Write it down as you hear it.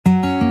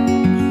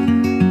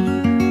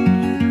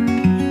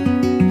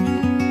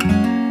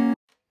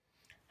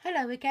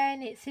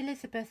again, it's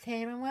Elizabeth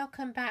here and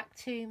welcome back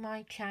to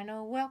my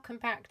channel. Welcome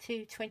back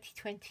to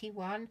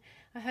 2021.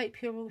 I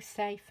hope you're all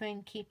safe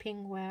and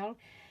keeping well.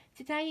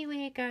 Today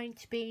we are going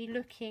to be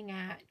looking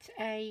at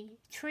a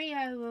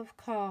trio of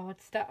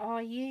cards that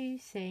are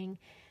using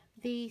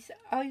these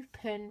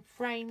open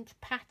framed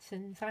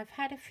patterns. I've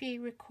had a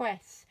few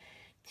requests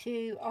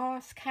to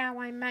ask how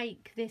I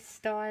make this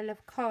style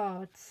of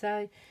card,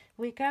 so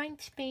we're going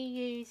to be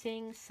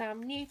using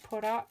some new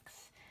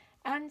products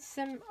and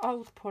some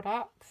old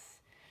products,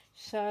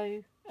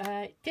 so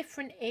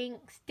different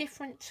inks,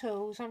 different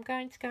tools. I'm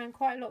going to go in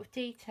quite a lot of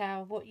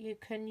detail what you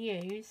can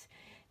use,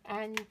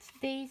 and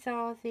these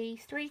are the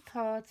 3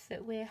 cards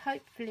that we're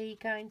hopefully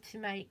going to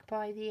make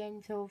by the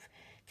end of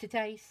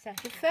today's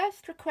session. The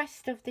first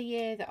request of the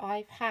year that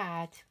I've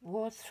had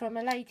was from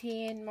a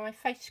lady in my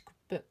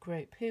Facebook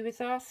group who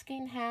was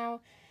asking how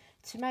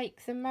to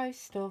make the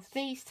most of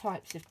these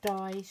types of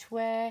dies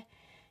where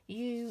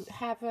you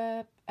have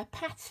an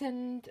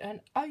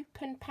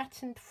open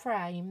patterned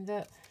frame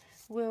that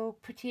will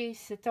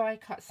produce a die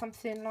cut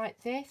something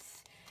like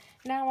this.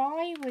 Now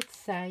I would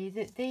say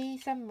that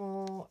these are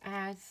more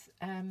as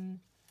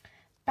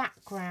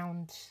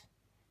background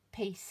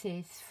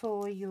pieces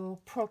for your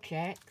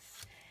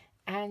projects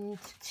and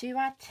to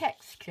add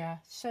texture.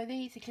 So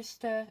these are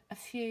just a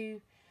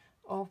few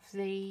of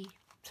the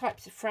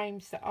types of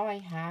frames that I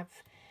have,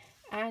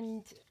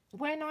 and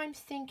when I'm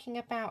thinking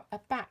about a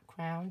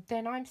background,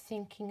 then I'm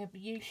thinking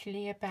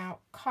usually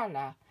about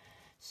colour.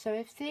 So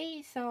if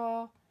these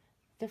are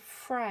the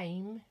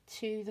frame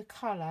to the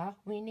colour,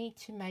 we need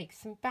to make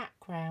some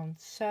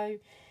backgrounds. So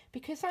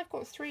because I've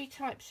got 3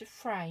 types of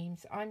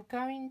frames, I'm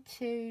going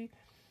to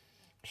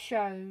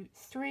show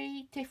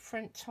 3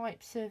 different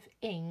types of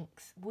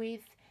inks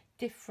with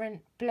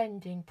different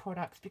blending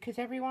products, because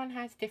everyone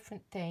has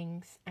different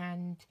things,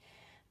 and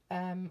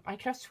I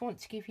just want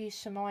to give you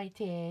some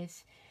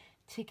ideas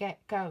to get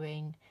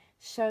going.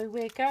 So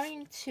we're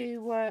going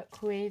to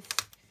work with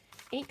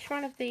each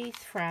one of these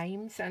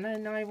frames, and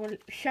then I will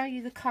show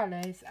you the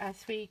colours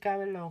as we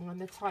go along and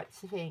the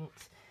types of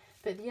inks.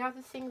 But the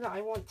other thing that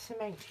I want to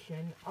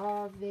mention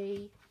are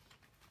the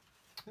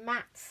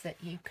mats that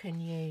you can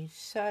use.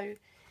 So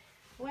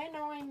when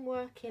I'm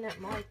working at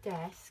my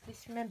desk,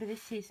 remember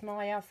this is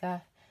my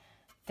other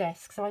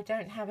desk, so I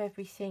don't have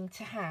everything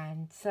to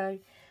hand, so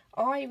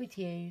I would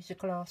use a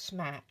glass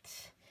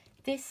mat.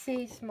 This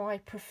is my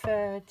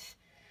preferred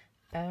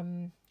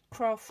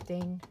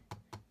crafting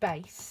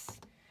base.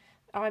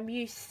 I'm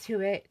used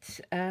to it.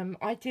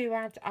 I do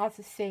add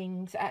other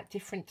things at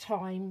different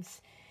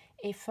times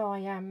if I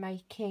am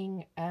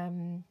making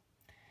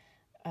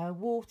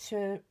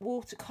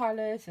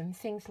watercolours and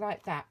things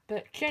like that,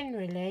 but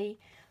generally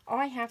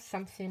I have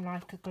something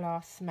like a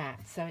glass mat,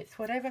 so it's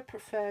whatever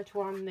preferred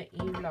one that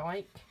you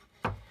like.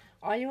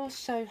 I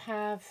also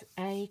have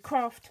a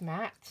craft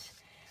mat,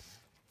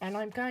 and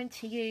I'm going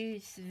to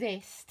use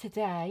this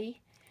today.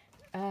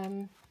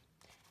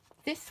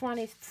 This one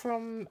is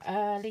from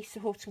Lisa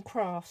Horton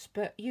Crafts,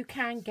 but you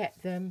can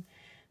get them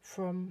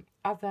from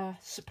other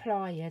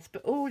suppliers.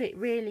 But all it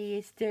really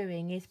is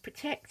doing is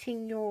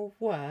protecting your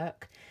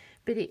work,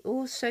 but it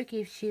also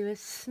gives you a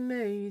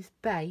smooth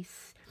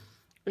base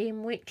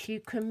in which you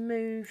can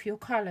move your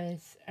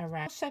colours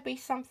around. Also be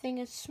something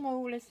as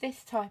small as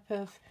this type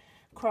of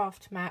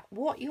craft mat.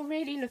 What you're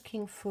really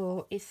looking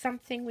for is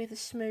something with a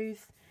smooth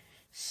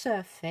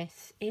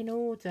surface in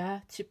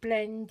order to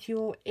blend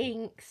your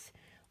inks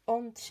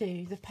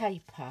onto the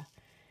paper.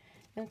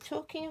 And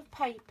talking of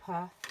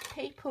paper,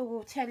 people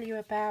will tell you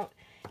about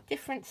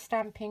different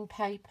stamping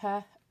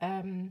paper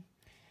and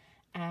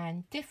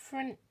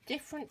different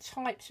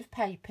types of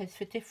papers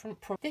for different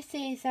products. This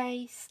is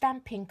a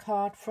stamping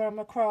card from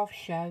a craft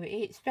show.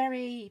 It's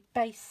very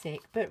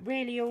basic, but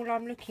really all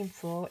I'm looking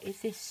for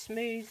is this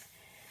smooth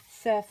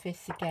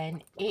surface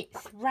again.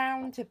 It's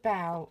round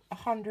about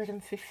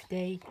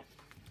 150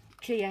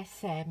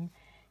 GSM.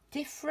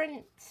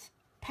 Different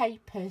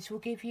papers will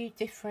give you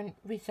different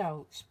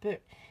results,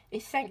 but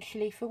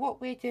essentially for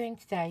what we're doing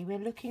today, we're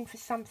looking for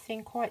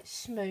something quite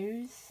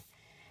smooth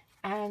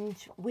and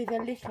with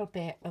a little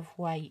bit of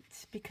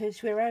weight,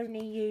 because we're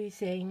only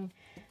using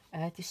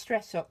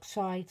distress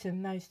oxides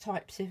and those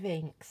types of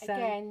inks. So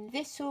again,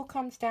 this all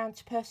comes down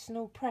to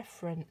personal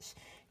preference.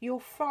 You'll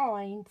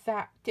find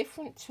that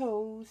different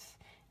tools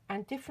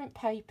and different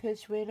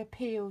papers will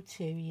appeal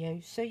to you,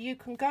 so you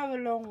can go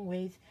along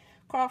with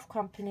craft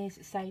companies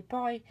that say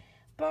buy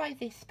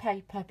this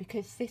paper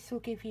because this will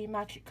give you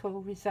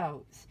magical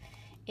results.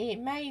 It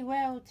may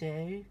well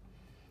do,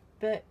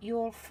 but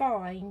you'll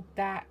find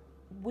that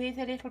with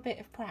a little bit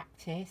of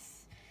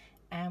practice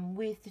and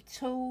with the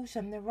tools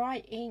and the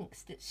right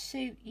inks that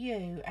suit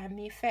you and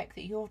the effect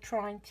that you're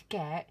trying to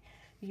get,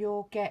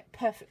 you'll get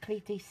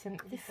perfectly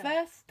decent results. The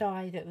first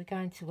die that we're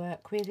going to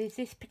work with is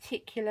this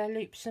particular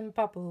Loops and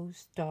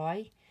Bubbles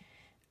die,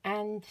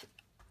 and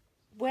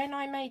when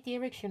I made the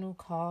original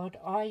card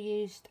I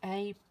used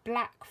a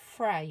black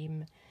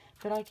frame,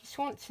 but I just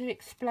want to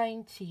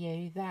explain to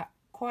you that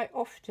quite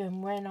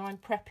often when I'm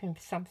prepping for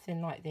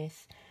something like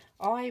this,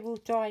 I will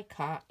die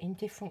cut in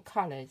different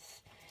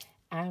colours,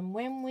 and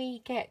when we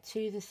get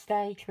to the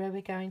stage where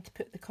we're going to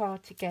put the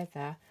card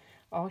together,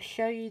 I'll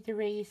show you the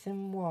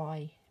reason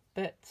why.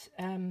 But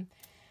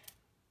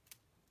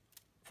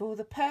for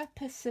the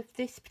purpose of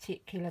this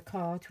particular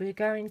card, we're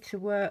going to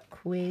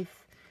work with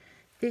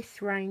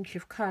this range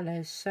of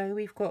colours. So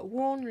we've got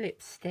worn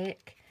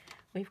lipstick,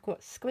 we've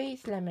got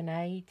squeezed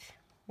lemonade,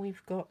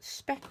 we've got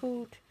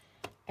speckled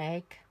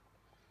egg,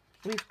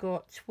 we've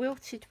got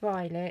wilted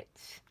violet,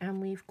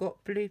 and we've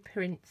got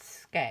blueprint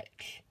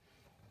sketch.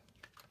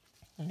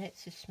 And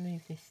let's just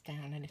move this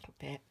down a little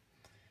bit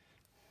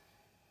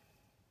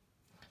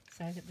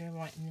so that we're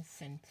right in the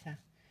centre.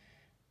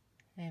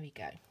 There we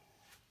go.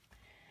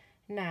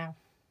 Now,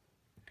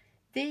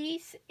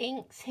 these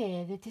inks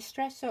here, the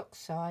Distress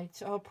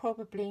Oxides, are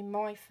probably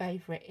my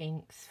favourite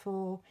inks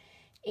for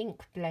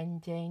ink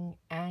blending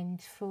and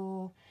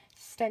for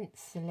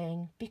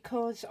stenciling,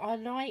 because I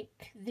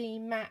like the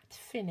matte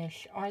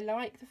finish. I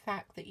like the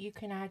fact that you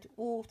can add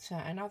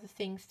water and other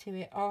things to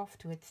it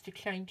afterwards to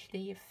change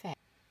the effect.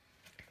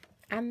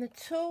 And the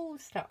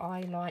tools that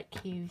I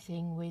like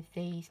using with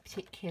these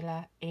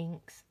particular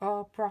inks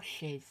are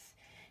brushes.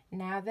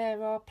 Now,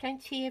 there are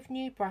plenty of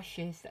new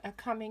brushes that are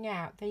coming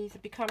out. These are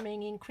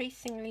becoming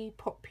increasingly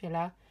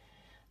popular,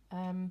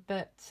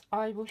 but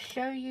I will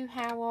show you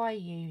how I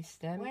use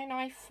them. When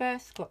I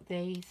first got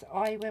these,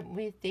 I went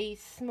with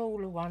these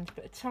smaller ones,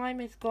 but as time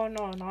has gone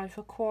on, I've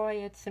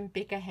acquired some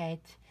bigger head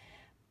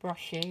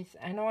brushes,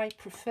 and I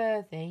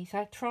prefer these.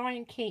 I try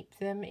and keep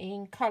them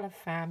in colour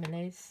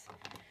families,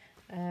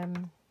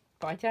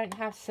 but I don't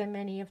have so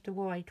many of the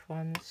wide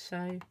ones,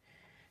 so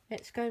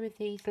let's go with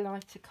these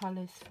lighter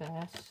colours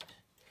first,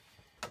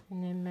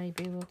 and then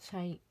maybe we'll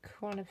take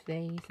one of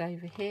these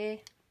over here,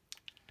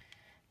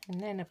 and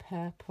then a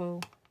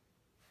purple,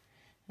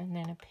 and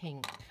then a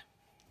pink.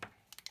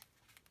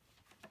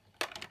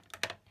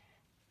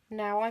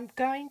 Now I'm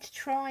going to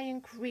try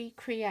and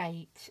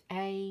recreate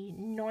a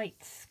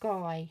night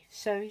sky,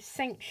 so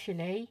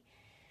essentially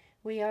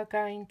we are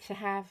going to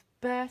have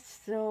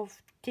bursts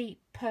of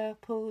deep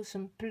purples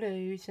and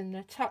blues and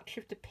a touch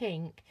of the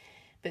pink,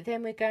 but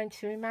then we're going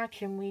to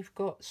imagine we've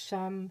got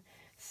some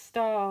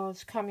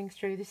stars coming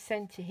through the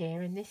centre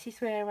here, and this is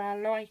where our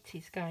light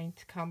is going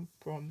to come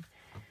from.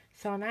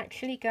 So I'm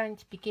actually going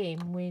to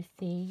begin with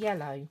the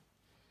yellow.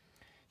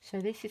 So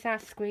this is our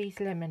squeezed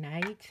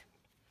lemonade,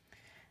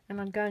 and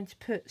I'm going to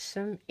put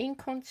some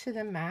ink onto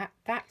the mat.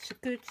 That's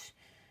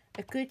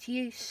a good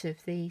use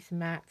of these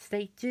mats.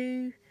 They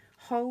do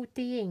hold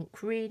the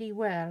ink really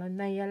well, and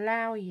they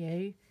allow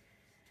you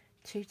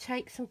to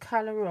take some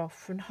colour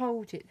off and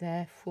hold it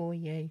there for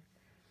you.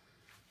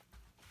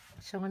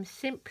 So I'm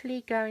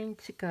simply going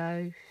to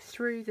go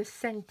through the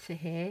centre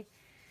here,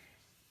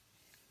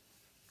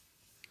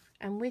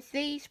 and with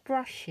these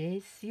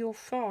brushes you'll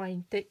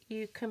find that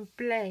you can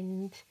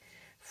blend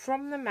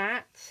from the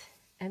mat,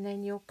 and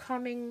then you're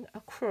coming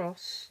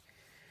across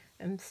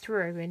and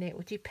through, and it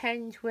will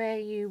depend where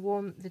you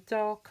want the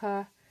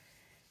darker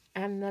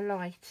and the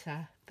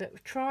lighter,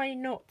 but try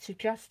not to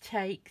just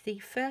take the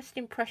first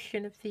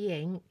impression of the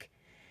ink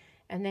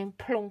and then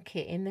plonk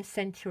it in the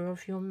centre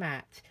of your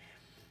mat.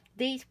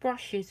 These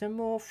brushes are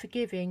more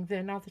forgiving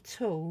than other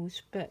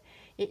tools, but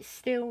it's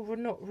still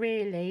not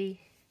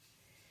really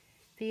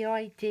the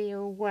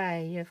ideal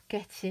way of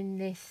getting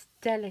this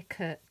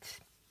delicate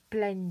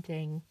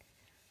blending.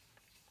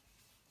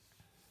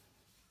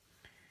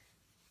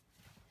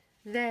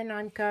 Then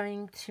I'm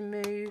going to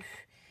move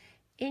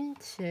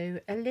into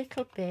a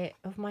little bit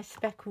of my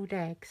speckled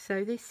egg.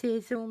 So this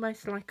is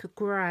almost like a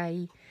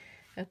grey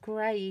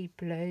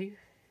blue,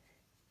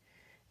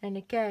 and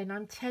again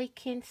I'm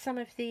taking some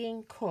of the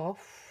ink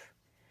off,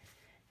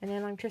 and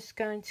then I'm just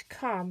going to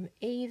come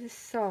either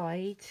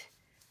side.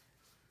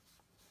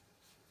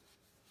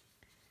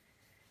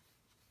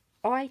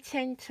 I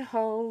tend to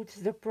hold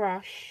the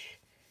brush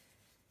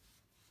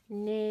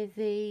near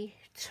the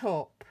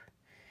top,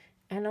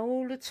 and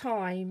all the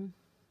time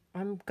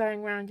I'm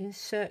going around in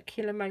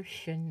circular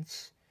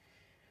motions.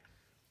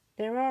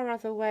 There are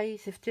other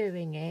ways of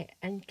doing it,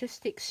 and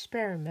just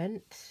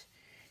experiment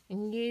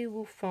and you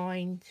will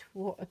find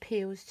what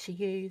appeals to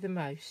you the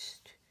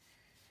most.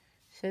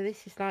 So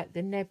this is like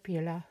the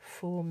nebula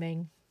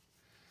forming.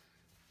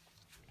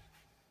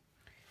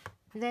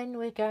 Then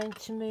we're going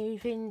to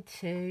move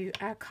into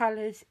our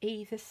colours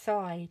either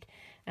side,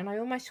 and I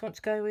almost want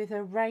to go with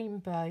a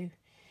rainbow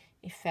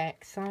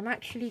effect. So I'm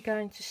actually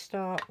going to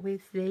start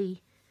with the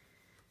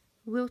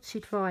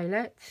wilted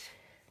violet,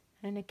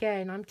 and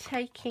again I'm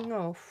taking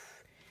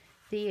off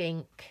the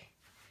ink.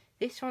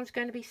 This one's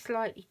going to be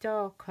slightly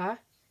darker,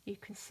 you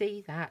can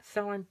see that,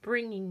 so I'm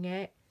bringing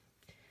it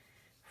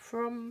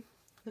from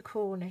the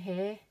corner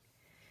here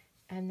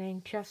and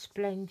then just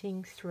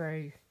blending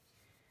through.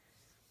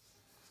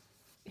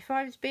 If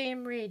I was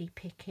being really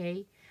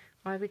picky,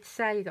 I would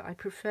say that I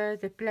prefer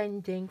the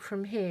blending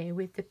from here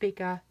with the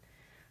bigger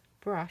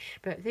brush,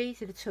 but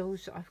these are the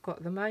tools that I've got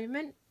at the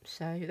moment,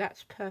 so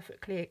that's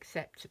perfectly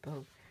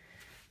acceptable.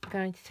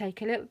 going to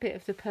take a little bit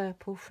of the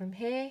purple from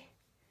here,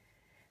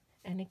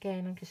 and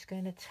again I'm just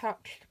going to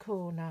touch the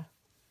corner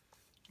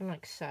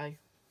like so.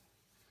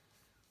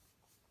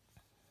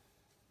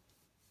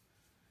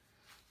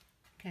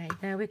 Okay,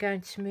 now we're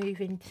going to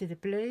move into the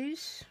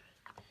blues.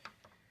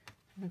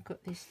 I've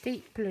got this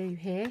deep blue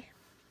here.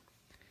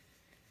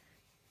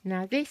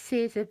 Now this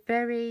is a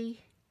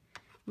very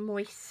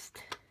moist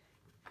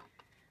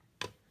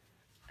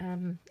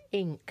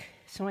ink,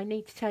 so I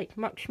need to take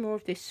much more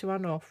of this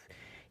one off.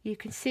 You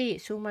can see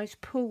it's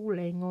almost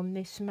pooling on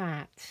this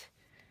mat.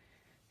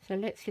 So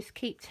let's just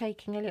keep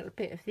taking a little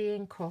bit of the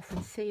ink off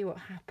and see what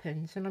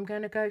happens. And I'm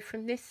going to go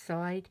from this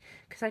side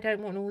because I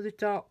don't want all the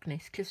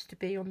darkness just to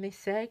be on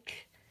this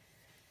edge.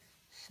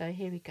 So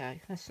here we go.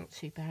 That's not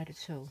too bad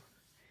at all.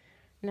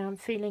 Now I'm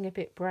feeling a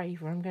bit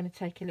braver. I'm going to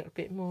take a little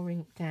bit more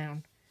ink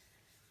down.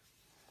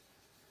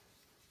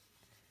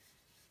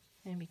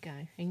 There we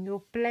go. And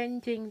you're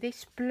blending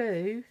this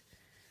blue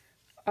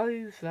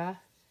over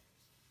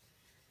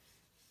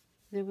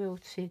the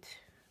wilted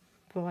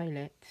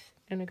violet.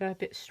 I'm going to go a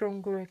bit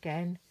stronger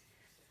again.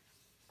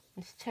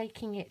 Just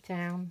taking it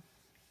down.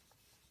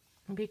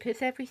 And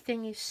because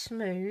everything is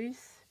smooth,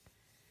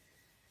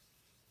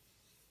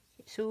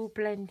 it's all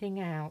blending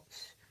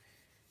out.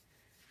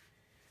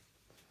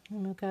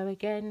 And we'll go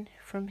again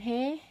from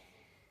here.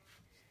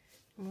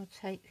 And we'll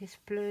take this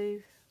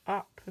blue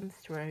up and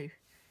through.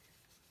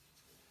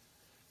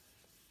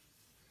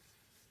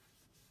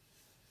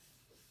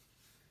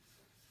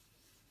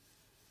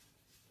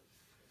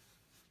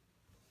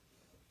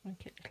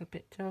 Make it a little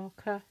bit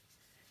darker.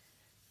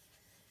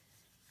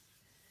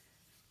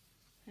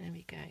 There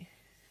we go.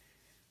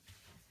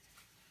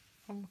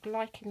 I'm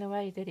liking the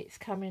way that it's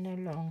coming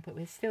along, but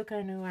we're still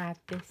going to add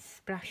this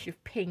splash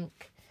of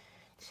pink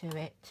to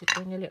it to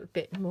bring a little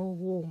bit more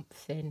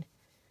warmth in.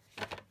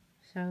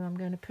 So I'm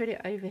going to put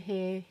it over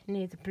here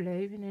near the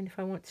blue, and then if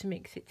I want to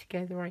mix it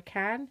together I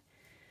can.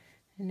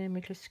 And then we're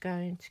just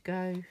going to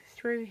go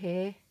through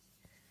here.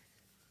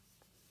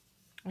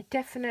 I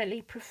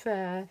definitely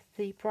prefer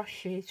the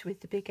brushes with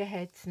the bigger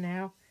heads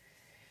now,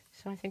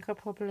 so I think I'll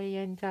probably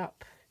end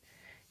up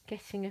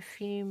getting a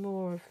few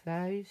more of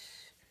those.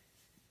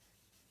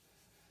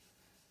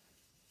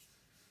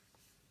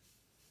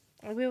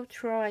 I will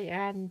try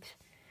and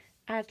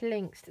add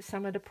links to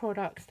some of the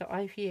products that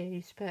I've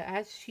used, but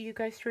as you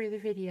go through the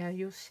video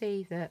you'll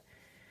see that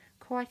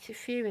quite a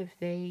few of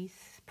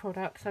these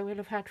products I will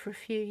have had for a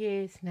few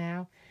years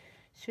now,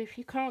 so if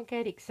you can't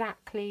get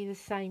exactly the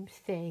same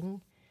thing,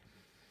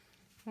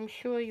 I'm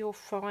sure you'll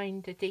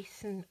find a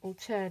decent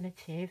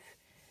alternative.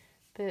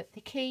 But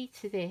the key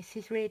to this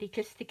is really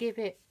just to give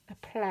it a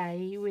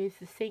play with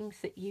the things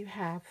that you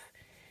have.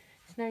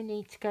 There's no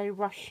need to go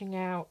rushing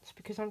out,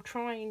 because I'm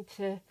trying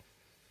to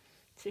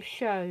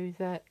show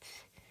that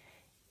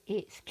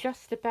it's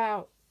just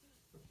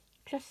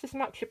as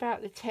much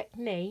about the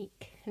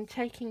technique and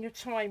taking your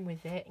time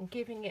with it and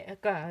giving it a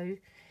go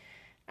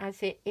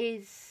as it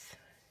is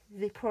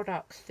the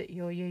products that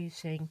you're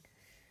using.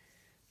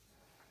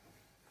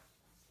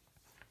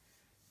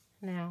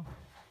 Now,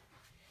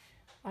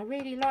 I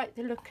really like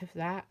the look of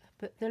that,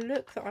 but the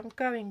look that I'm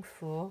going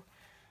for,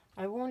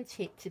 I want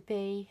it to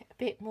be a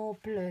bit more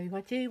blue. I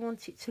do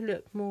want it to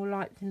look more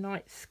like the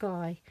night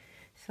sky.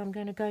 So I'm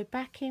going to go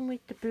back in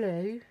with the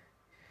blue.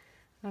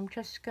 I'm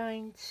just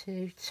going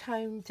to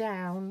tone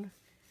down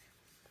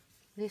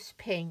this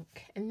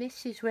pink. And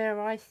this is where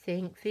I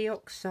think the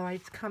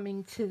oxide's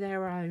coming to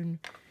their own,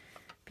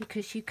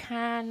 because you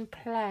can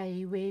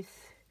play with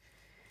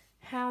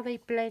how they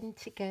blend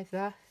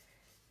together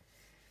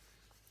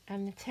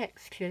and the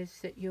textures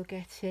that you're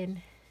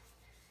getting,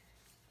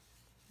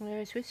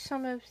 whereas with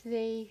some of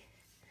the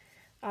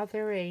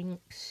other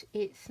inks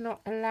it's not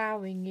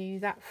allowing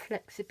you that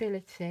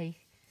flexibility.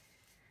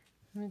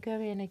 I'll go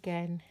in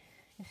again,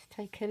 just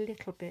take a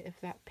little bit of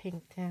that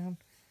pink down.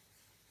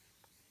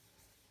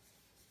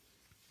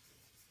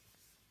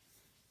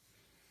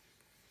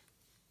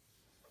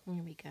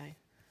 Here we go.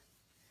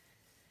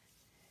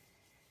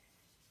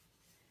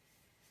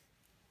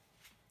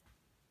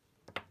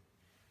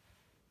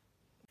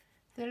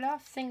 The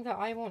last thing that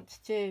I want to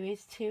do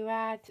is to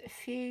add a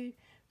few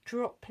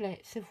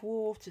droplets of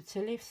water to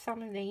lift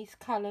some of these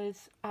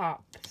colours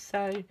up.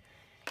 So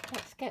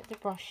let's get the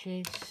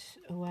brushes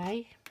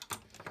away,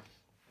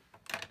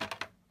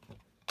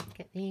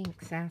 get the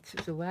inks out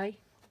of the way,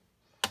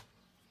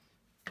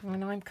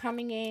 and I'm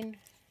coming in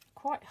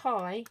quite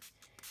high,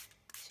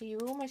 so you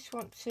almost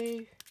want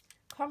to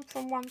come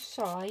from one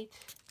side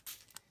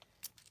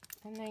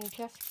and then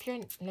just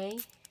gently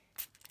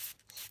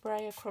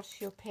spray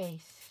across your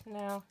piece.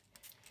 Now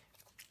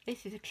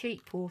this is a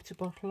cheap water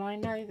bottle. I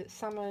know that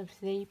some of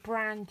the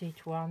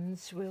branded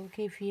ones will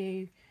give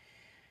you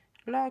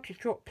larger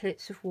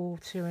droplets of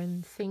water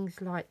and things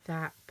like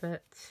that,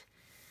 but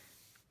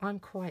I'm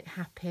quite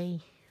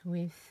happy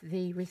with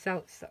the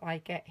results that I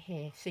get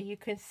here. So you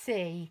can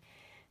see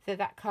that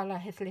that colour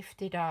has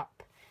lifted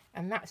up,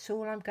 and that's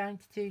all I'm going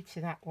to do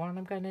to that one.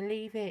 I'm going to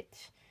leave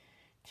it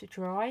to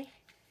dry.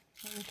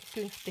 Let me just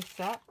lift this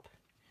up.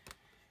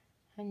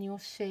 and you'll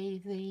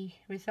see the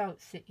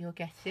results that you're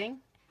getting.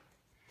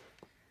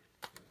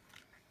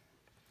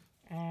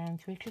 And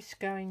we're just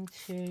going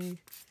to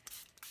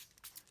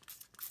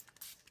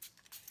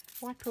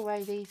wipe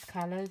away these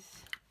colours,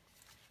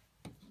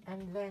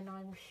 and then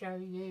I'll show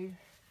you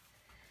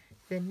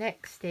the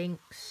next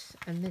inks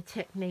and the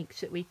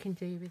techniques that we can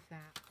do with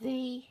that.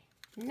 The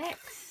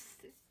next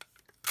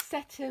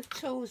set of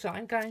tools that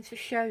I'm going to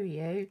show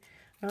you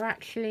are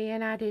actually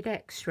an added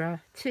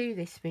extra to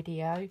this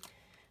video,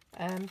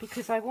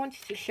 because I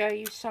wanted to show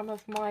you some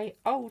of my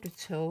older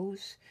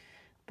tools.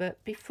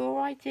 But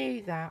before I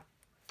do that,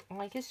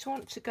 I just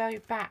want to go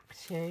back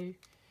to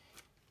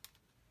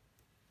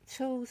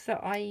tools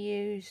that I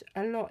use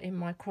a lot in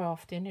my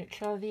crafting,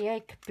 which are the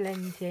egg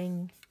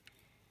blending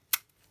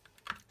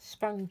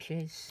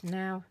sponges.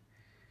 Now,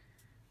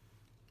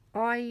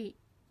 I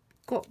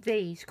got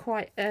these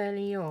quite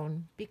early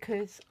on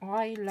because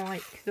I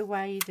like the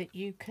way that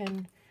you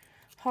can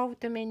hold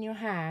them in your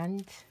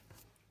hand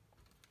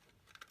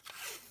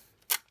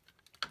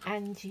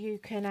and you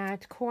can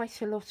add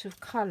quite a lot of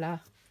colour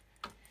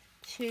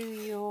to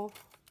your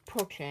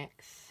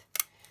projects.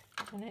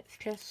 And let's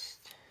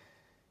just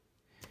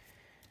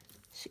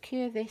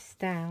secure this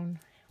down.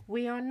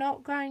 We are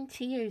not going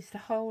to use the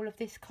whole of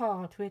this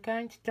card, we're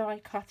going to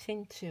die cut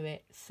into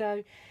it,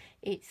 so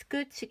it's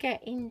good to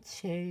get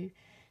into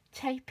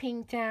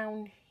taping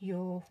down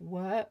your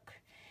work,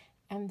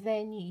 and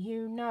then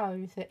you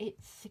know that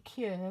it's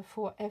secure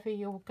for whatever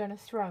you're going to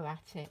throw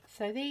at it.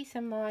 So these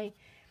are my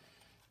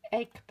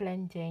egg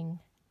blending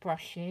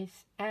brushes,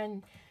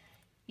 and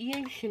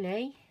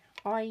usually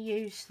I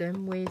use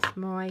them with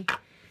my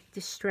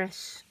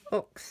Distress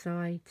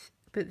Oxide.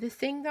 But the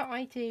thing that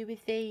I do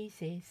with these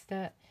is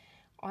that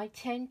I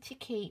tend to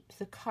keep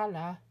the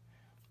colour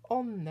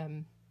on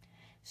them.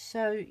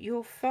 So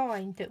you'll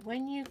find that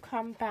when you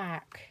come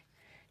back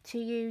to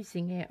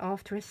using it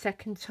after a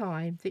second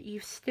time, that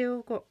you've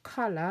still got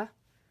colour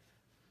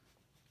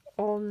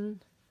on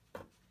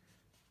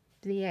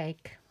the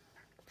egg,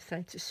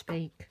 so to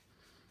speak.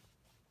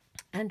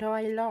 And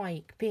I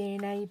like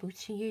being able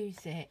to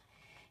use it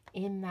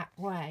in that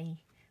way.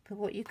 But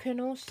what you can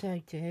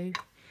also do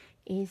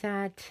is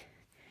add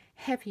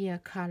heavier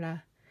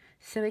colour.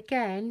 So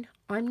again,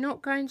 I'm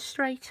not going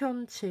straight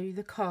onto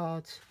the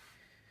card.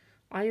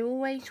 I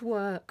always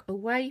work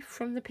away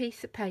from the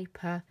piece of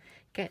paper,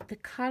 get the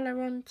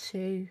colour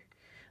onto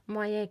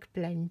my egg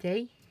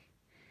blendy,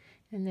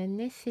 and then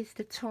this is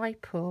the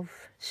type of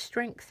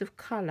strength of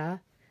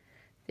colour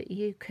that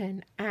you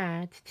can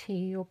add to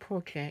your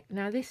project.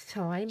 Now this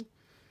time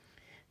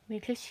we're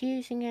just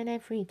using an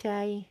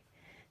everyday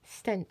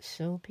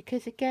stencil,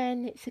 because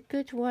again it's a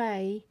good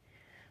way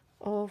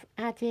of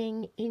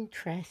adding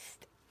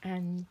interest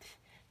and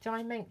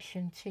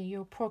dimension to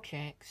your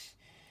projects.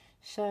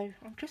 So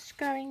I'm just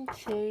going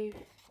to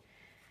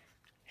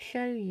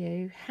show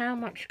you how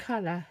much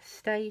colour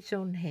stays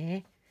on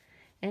here,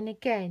 and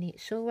again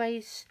it's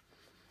always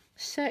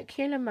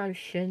circular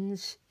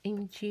motions,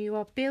 and you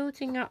are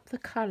building up the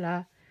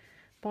colour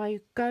by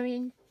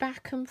going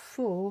back and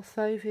forth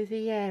over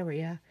the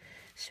area.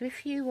 So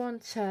if you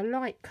want a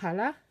light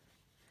colour,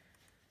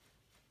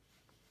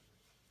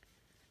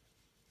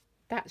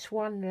 that's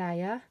one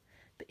layer,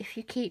 but if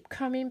you keep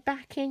coming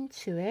back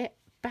into it,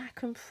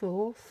 back and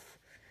forth,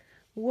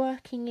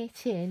 working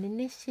it in, and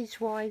this is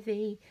why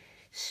the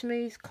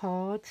smooth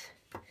card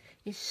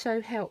is so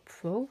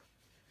helpful.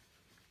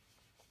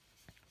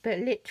 But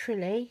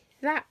literally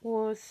that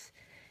was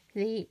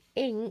the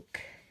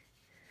ink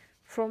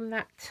from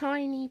that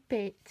tiny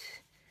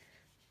bit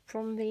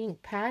from the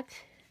ink pad,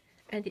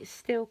 and it's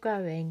still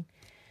going.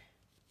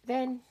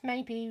 Then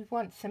maybe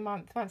once a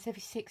month, once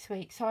every 6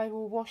 weeks, I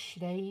will wash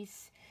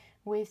these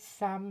with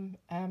some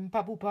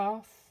bubble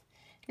bath,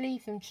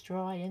 leave them to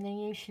dry, and then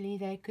usually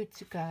they're good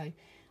to go.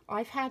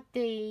 I've had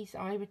these,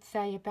 I would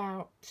say,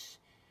 about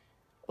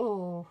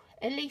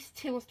at least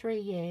 2 or 3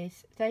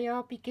 years. They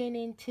are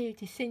beginning to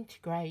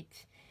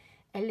disintegrate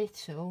a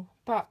little,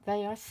 but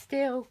they are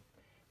still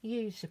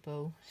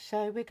usable.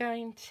 So we're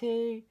going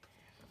to,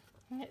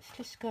 let's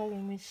just go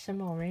in with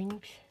some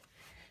orange.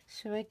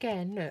 So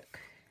again, look,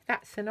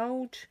 that's an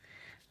old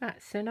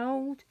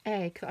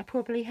egg that I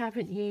probably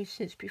haven't used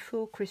since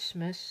before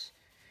Christmas,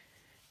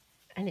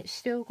 and it's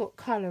still got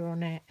colour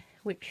on it,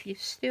 which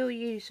is still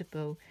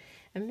usable.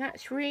 And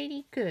that's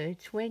really good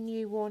when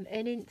you want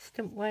an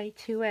instant way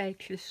to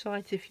edge the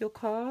sides of your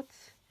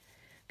cards,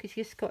 because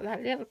you've got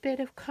that little bit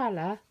of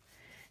colour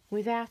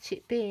without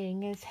it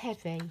being as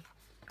heavy.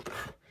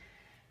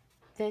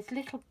 There's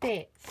little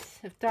bits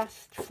of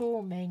dust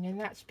forming, and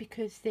that's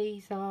because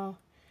these are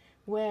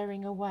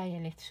wearing away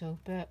a little,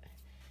 but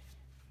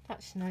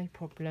that's no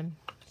problem.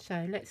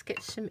 So let's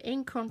get some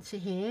ink onto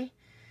here.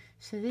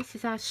 So this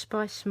is our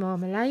spice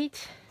marmalade,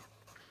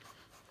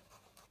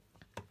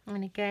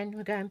 and again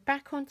we're going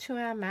back onto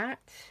our mat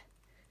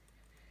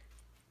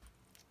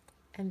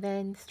and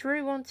then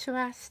through onto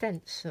our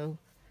stencil,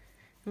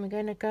 and we're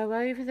going to go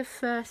over the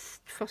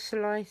first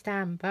fossilised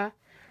amber,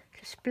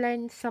 just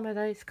blend some of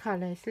those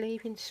colours,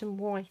 leaving some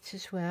white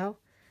as well,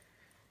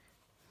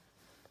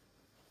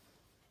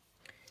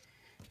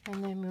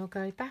 And then we'll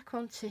go back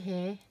onto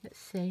here. Let's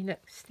see,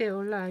 look,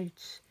 still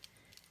loads.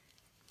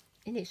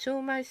 And it's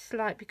almost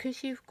like,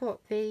 because you've got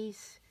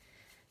these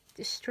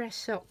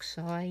distress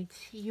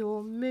oxides,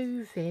 you're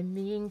moving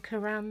the ink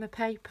around the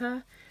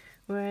paper,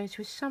 whereas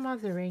with some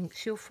other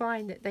inks you'll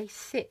find that they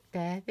sit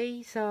there.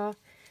 These are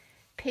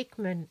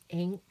pigment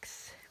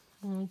inks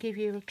and give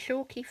you a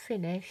chalky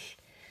finish,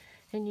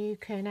 and you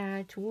can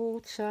add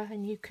water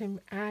and you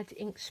can add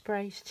ink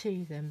sprays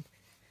to them.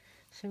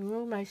 So we're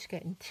almost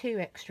getting 2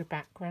 extra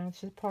backgrounds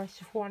for the price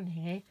of 1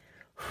 here.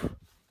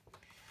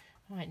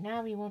 Right,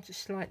 now we want a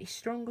slightly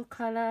stronger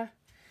colour.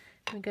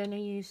 We're going to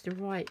use the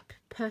ripe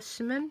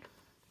persimmon.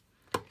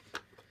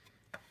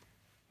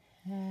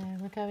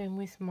 We're going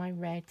with my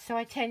red. So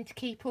I tend to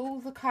keep all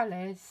the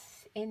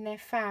colours in their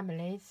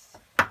families.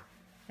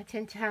 I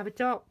tend to have a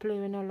dark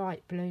blue and a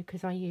light blue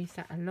because I use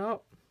that a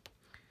lot.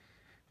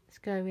 Let's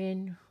go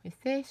in with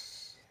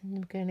this, and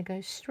we're going to go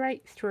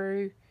straight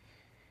through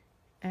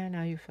and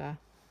over.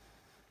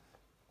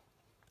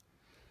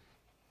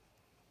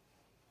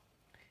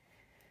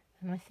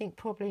 And I think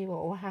probably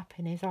what will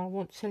happen is I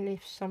want to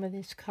lift some of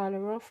this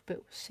colour off, but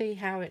we'll see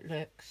how it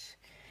looks.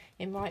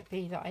 It might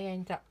be that I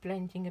end up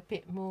blending a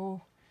bit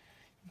more.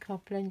 I think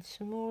I'll blend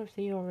some more of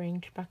the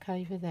orange back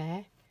over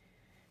there.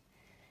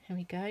 There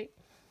we go.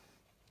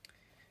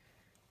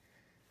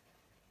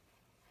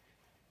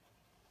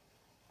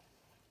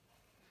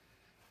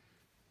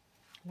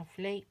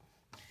 Lovely.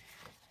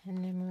 And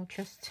then we'll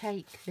just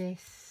take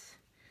this,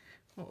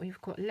 what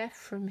we've got left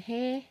from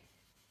here,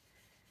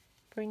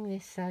 bring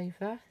this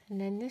over,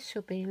 and then this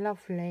will be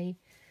lovely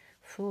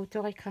for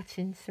die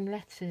cutting some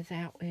letters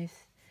out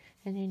with,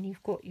 and then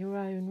you've got your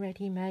own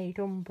ready-made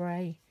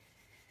ombre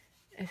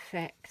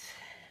effect.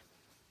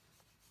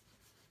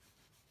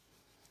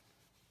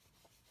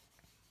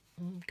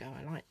 Go,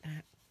 I like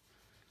that.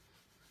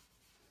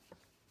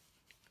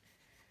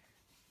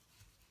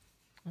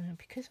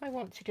 Because I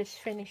want to just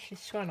finish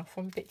this one off,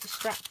 I'm a bit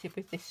distracted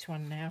with this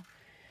one now,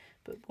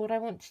 but what I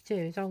want to do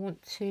is I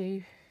want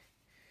to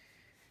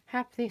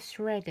have this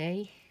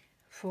ready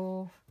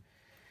for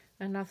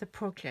another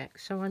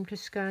project. So I'm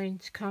just going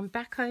to come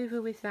back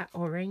over with that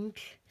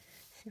orange,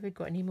 see if we've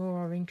got any more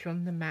orange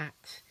on the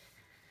mat,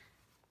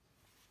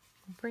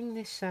 bring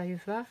this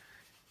over,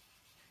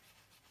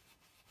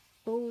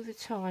 all the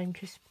time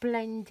just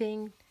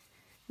blending,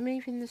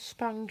 moving the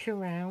sponge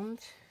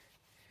around.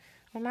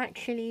 I'm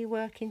actually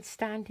working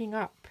standing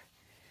up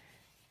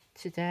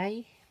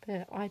today,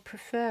 but I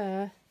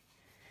prefer,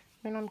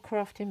 when I'm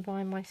crafting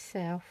by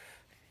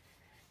myself,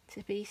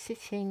 to be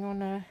sitting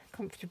on a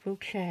comfortable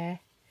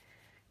chair,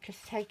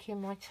 just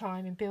taking my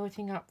time and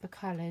building up the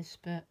colours.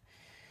 But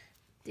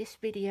this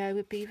video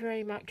would be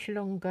very much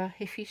longer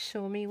if you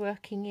saw me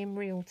working in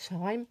real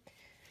time.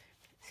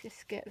 Let's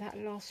just get that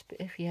last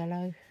bit of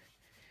yellow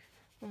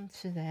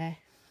onto there.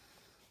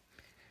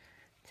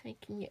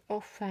 Taking it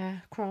off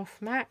our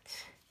craft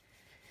mat.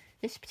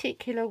 This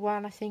particular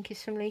one I think is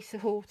some Lisa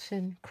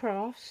Horton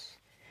crafts,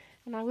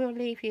 and I will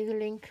leave you the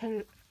link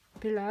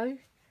below.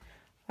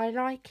 I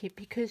like it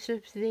because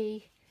of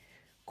the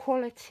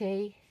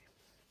quality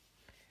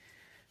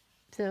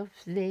of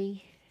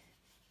the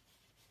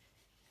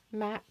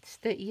mat,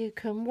 that you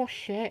can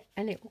wash it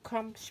and it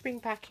will spring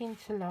back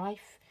into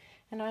life,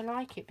 and I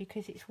like it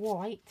because it's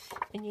white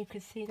and you can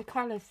see the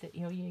colours that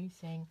you're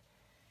using.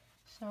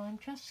 So I'm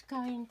just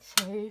going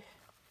to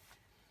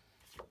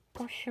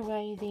wash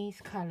away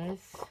these colours.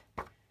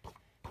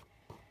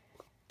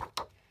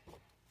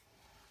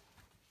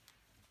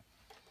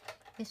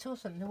 This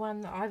wasn't the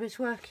one that I was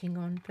working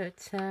on,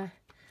 but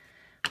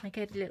I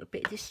get a little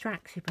bit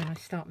distracted when I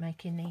start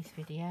making these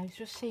videos.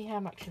 We'll see how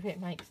much of it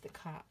makes the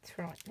cut.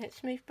 Right,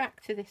 let's move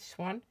back to this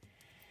one,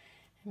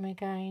 and we're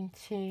going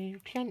to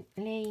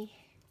gently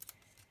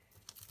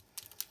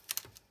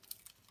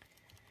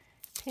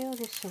peel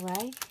this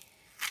away.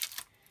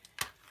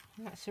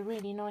 And that's a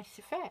really nice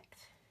effect.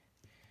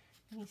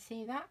 You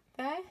see that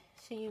there?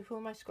 So you've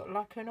almost got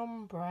like an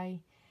ombre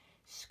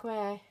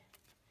square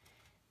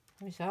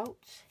result.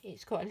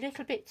 It's got a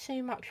little bit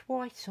too much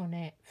white on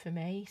it for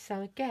me.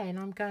 So again,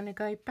 I'm going to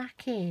go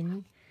back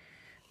in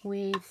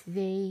with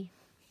the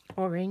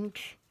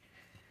orange.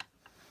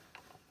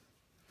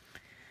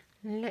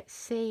 And let's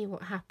see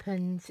what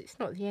happens. It's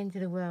not the end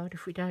of the world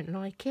if we don't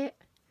like it,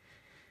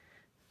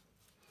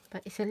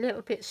 but it's a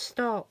little bit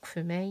stark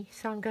for me,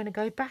 so I'm going to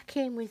go back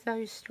in with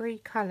those 3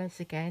 colours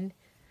again.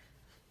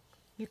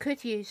 You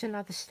could use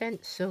another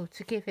stencil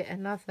to give it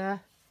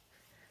another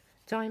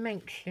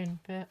dimension,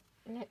 but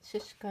let's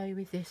just go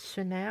with this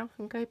for now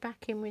and go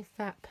back in with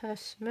that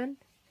persimmon.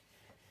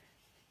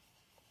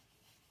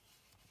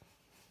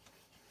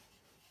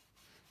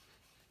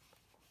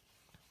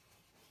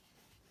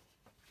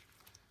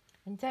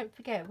 And don't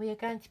forget, we are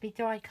going to be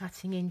die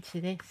cutting into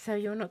this, so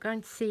you're not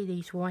going to see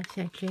these white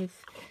edges.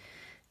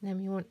 And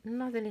then we want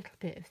another little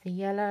bit of the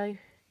yellow.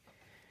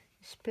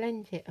 Just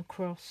blend it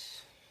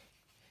across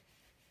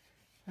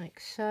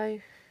like so.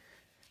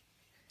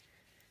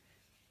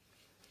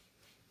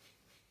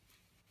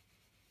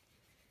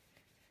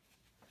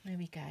 There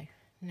we go.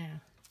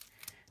 Now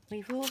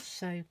we've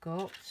also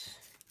got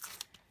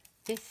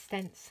this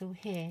stencil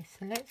here.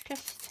 So let's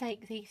just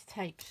take these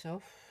tapes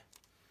off,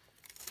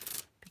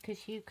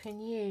 because you can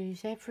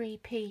use every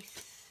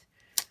piece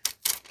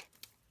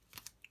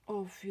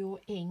of your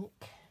ink.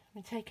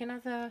 And take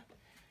another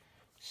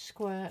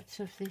squirt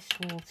of this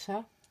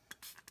water.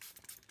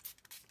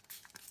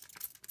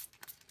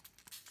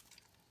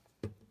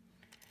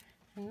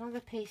 Another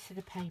piece of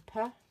the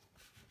paper.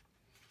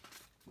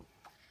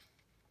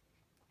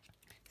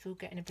 It's all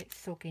getting a bit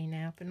soggy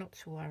now, but not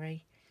to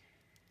worry.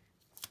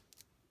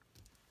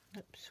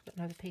 Oops, got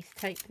another piece of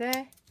tape there.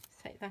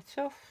 Let's take that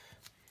off.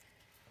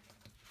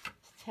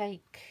 Let's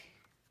take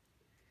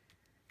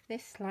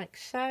this like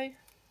so.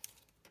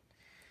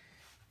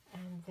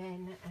 And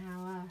then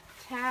our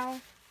towel.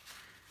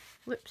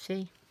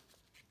 Whoopsie.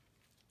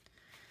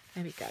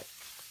 There we go.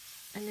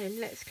 And then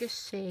let's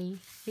just see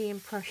the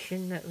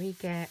impression that we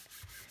get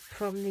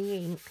from the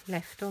ink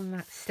left on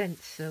that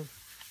stencil.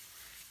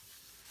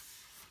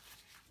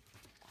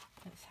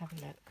 Let's have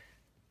a look.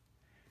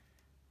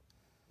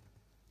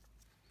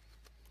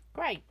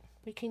 Great,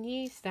 we can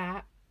use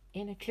that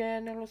in a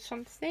journal or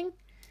something.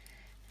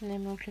 And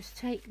then we'll just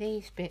take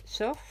these bits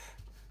off,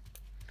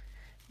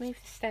 move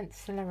the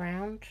stencil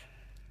around.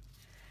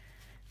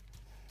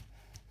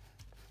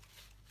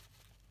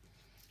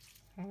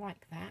 I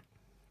like that.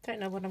 Don't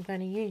know what I'm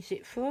going to use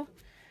it for,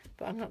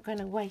 but I'm not going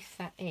to waste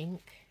that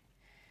ink.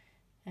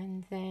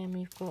 And then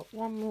we've got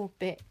one more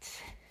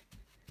bit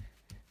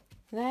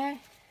there.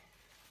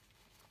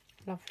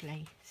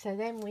 Lovely. So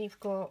then we've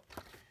got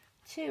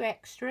two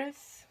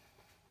extras,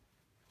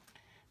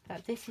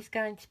 but this is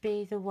going to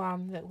be the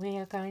one that we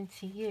are going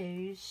to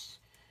use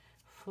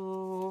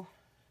for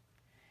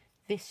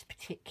this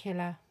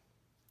particular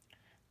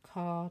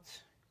card.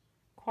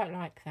 Quite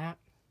like that,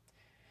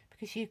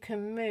 because you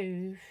can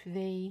move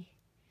the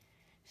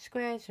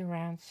squares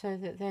around so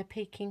that they're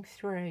peeking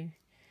through.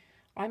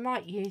 I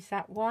might use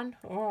that one,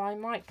 or I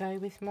might go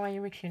with my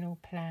original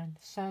plan.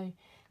 So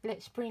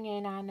let's bring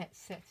in our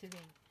next set of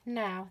ink.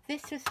 Now,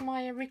 this was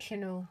my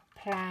original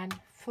plan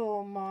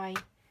for my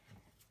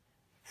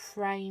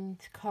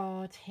framed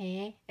card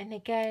here, and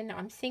again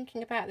I'm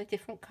thinking about the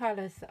different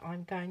colours that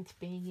I'm going to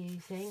be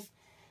using.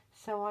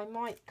 So I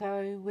might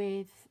go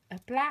with a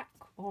black,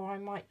 or I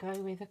might go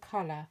with a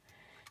colour.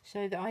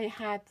 So that I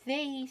had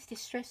these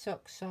Distress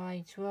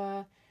Oxides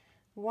were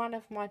one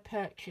of my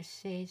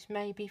purchases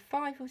maybe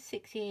 5 or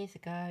 6 years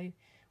ago,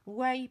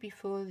 way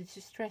before the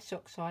Distress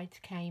Oxides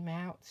came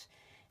out,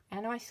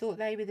 and I thought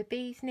they were the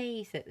bee's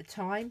knees at the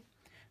time,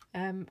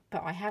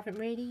 but I haven't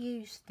really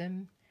used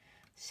them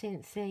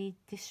since the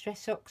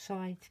Distress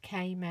Oxides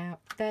came out.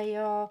 They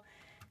are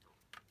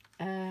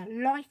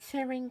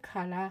lighter in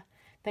colour,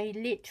 they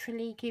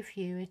literally give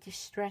you a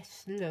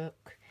distressed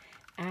look,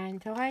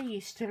 and I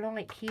used to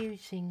like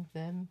using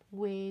them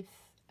with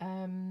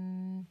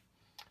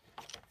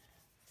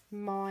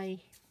my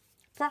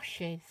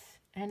brushes.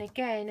 And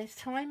again, as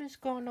time has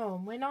gone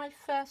on, when I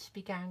first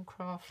began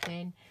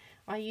crafting,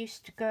 I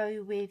used to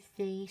go with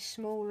the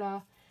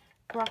smaller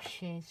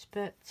brushes,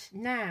 but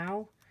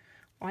now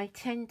I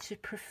tend to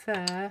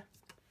prefer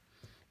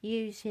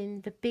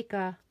using the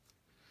bigger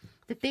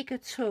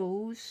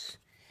tools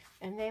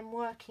and then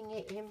working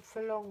it in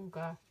for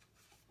longer.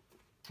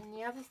 And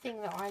the other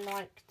thing that I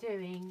like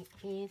doing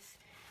is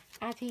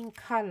adding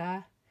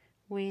colour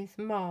with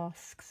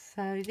masks.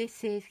 So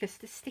this is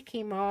just a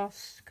sticky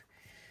mask,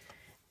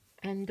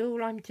 and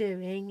all I'm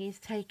doing is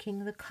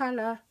taking the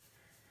colour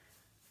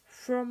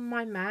from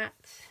my mat,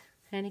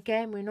 and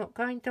again we're not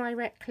going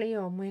directly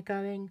on, we're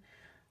going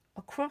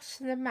across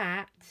the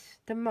mat,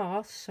 the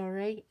mask,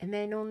 sorry, and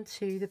then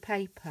onto the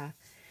paper.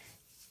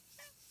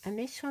 And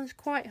this one's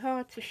quite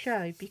hard to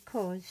show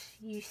because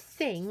you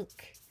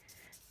think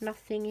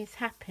nothing is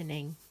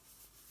happening.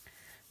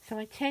 So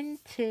I tend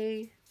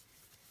to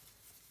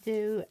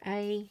do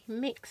a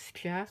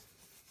mixture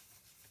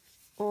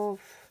of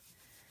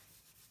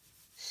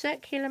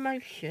circular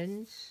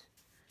motions,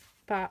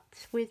 but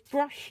with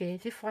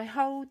brushes. If I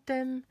hold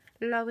them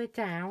lower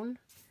down,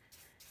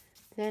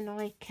 then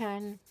I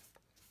can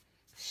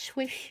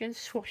swish and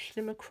swash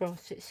them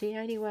across. It's the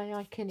only way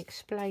I can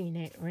explain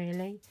it,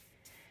 really.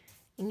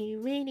 And you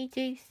really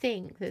do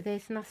think that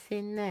there's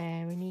nothing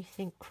there, and you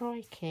think,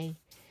 crikey,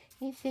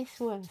 is this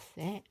worth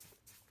it?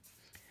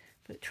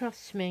 But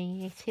trust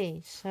me, it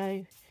is.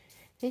 So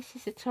this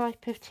is the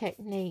type of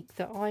technique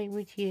that I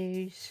would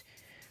use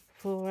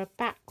for a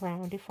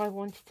background if I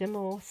wanted a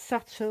more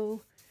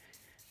subtle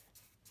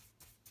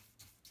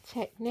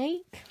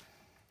technique.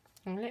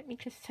 Now let me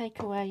just take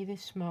away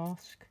this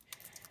mask.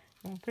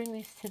 I'll bring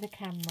this to the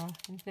camera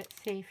and let's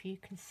see if you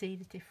can see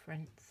the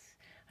difference.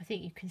 I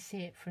think you can see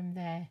it from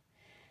there,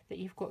 that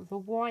you've got the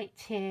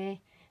white here,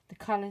 the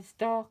colour's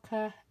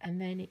darker, and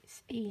then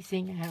it's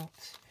easing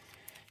out.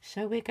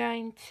 So we're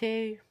going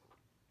to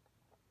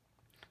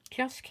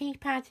just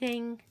keep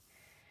adding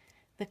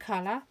the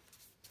colour.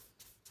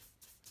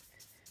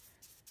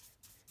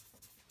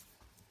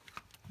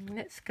 And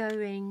let's go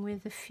in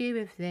with a few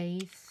of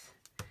these.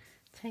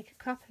 Take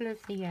a couple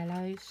of the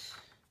yellows,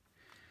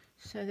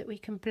 so that we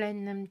can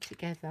blend them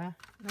together.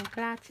 And I'm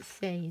glad to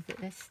see that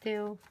they're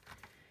still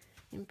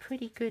in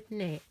pretty good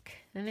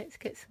nick. And let's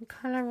get some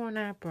colour on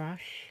our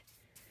brush.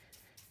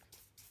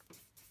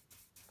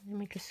 And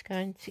we're just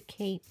going to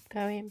keep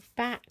going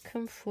back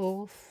and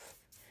forth,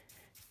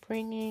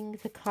 bringing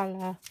the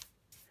colour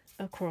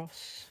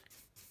across.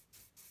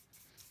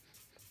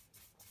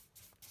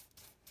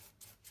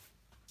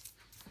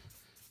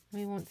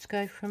 We want to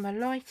go from a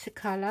lighter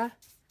colour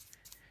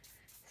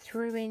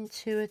through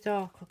into a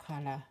darker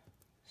colour.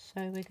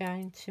 So we're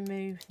going to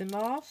move the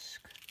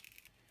mask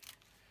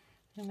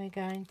and we're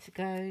going to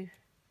go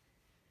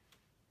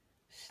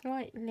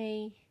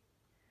slightly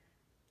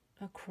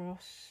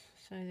across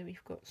so that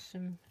we've got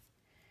some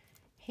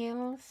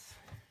hills.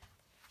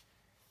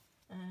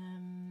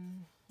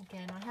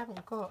 Again, I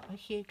haven't got a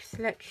huge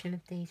selection of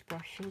these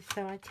brushes,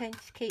 so I tend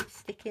to keep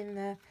sticking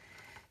the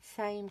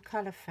same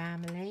colour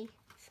family.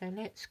 So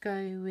let's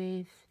go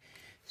with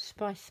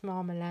Spice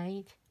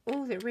Marmalade.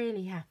 All that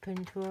really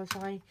happened was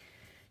I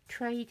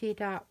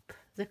traded up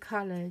the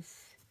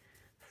colours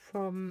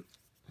from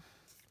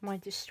my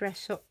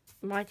distress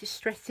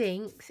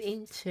inks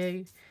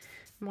into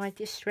my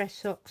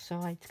distress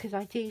oxides, because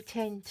I do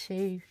tend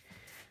to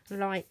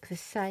like the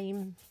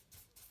same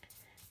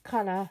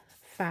colour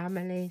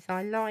families.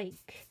 I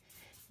like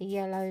the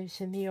yellows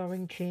and the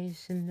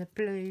oranges and the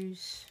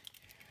blues.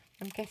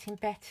 I'm getting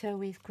better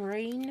with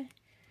green,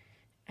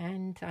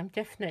 and I'm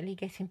definitely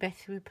getting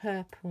better with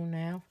purple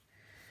now.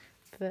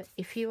 But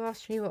if you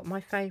ask me what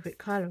my favourite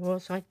colour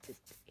was,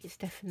 it's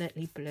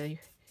definitely blue.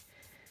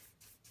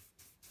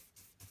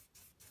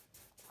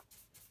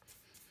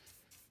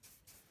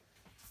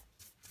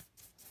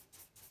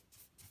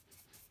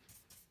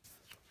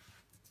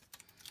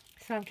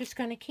 So I'm just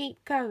going to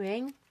keep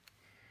going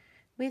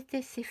with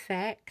this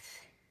effect.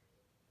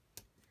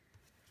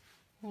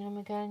 And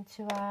we're going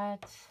to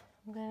add,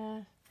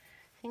 I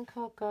think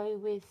I'll go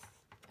with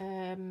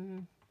a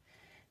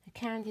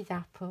candied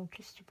apple,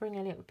 just to bring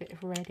a little bit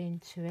of red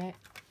into it.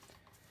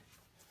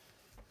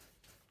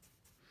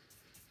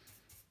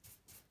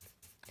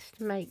 Just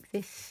to make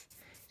this,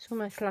 it's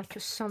almost like a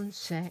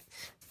sunset.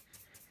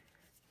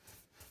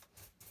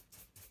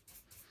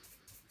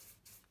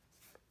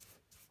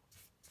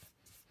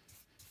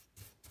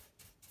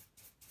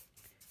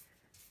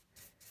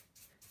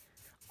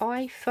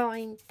 I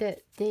find that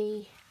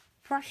the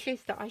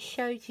brushes that I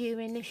showed you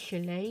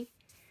initially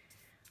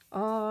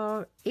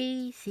are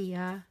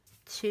easier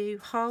to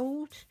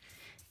hold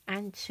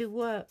and to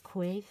work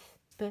with,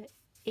 but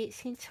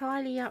it's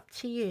entirely up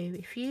to you.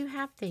 If you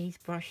have these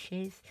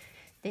brushes,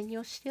 then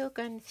you're still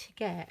going to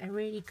get a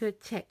really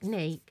good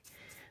technique,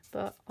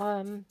 but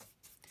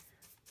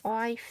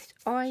I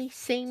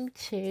seem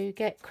to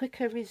get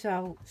quicker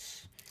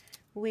results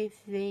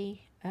with the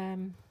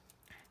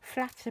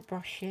flatter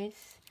brushes.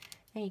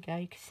 There you go,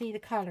 you can see the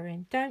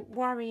colouring. Don't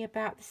worry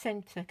about the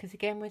centre, because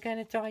again we're going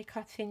to die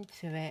cut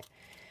into it.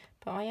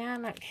 But I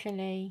am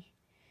actually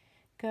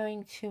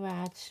going to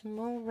add some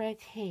more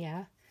red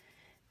here,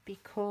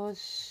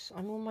 because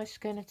I'm almost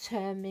going to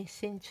turn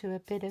this into a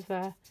bit of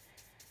a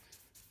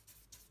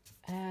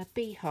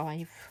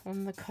beehive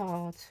on the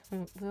card.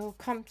 We'll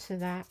come to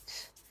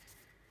that.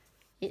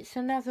 It's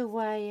another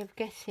way of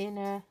getting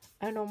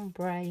an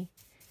ombre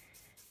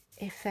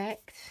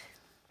effect.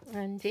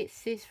 And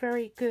it's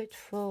very good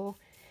for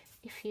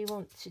if you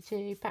want to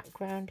do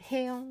background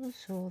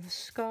hills or the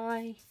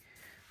sky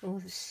or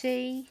the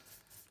sea.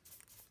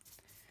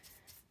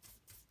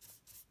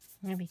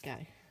 There we go.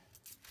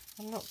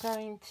 I'm not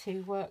going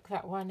to work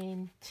that one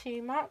in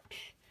too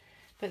much,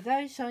 but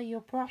those are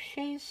your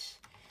brushes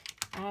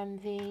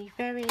and the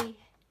very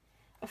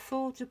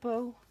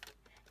affordable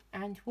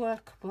and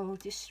workable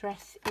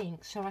distress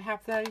ink. So I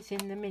have those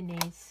in the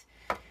minis,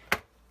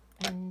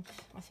 and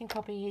I think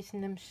I'll be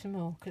using them some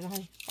more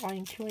because I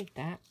enjoyed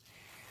that.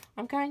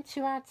 I'm going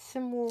to add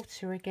some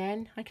water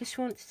again. I just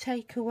want to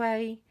take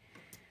away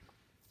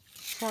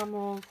some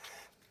of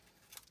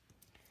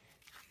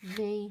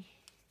the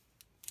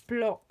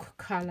block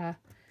colour.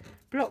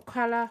 Block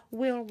colour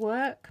will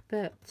work,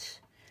 but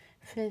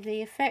for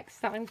the effects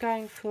that I'm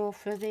going for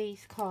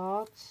these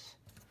cards,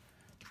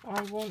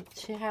 I want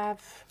to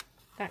have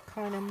that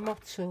kind of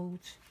mottled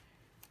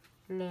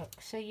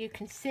look, so you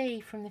can see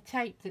from the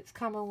tape that's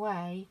come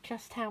away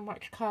just how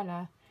much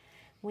colour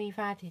we've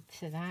added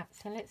to that.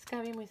 So let's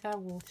go in with our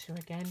water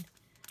again.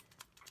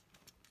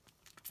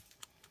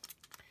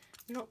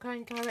 I'm not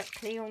going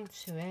directly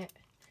onto it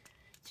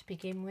to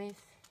begin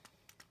with.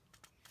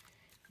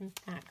 In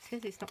fact,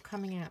 because it's not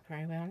coming out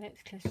very well,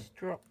 let's just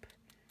drop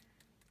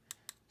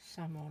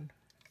some on.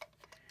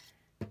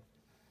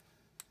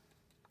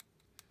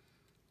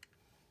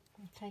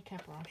 And take our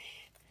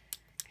brush,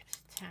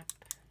 just tap,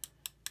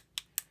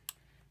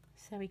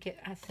 so we get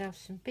ourselves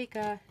some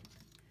bigger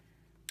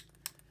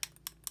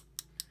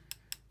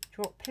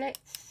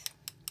droplets,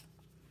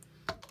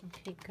 and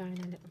keep going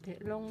a little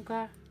bit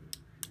longer.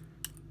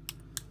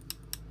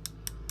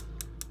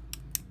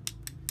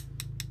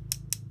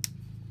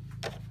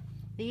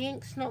 The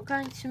ink's not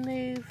going to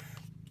move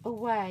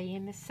away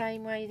in the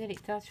same way that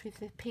it does with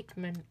the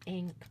pigment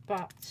ink,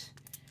 but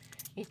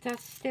it does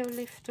still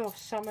lift off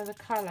some of the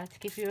colour to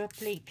give you a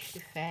bleached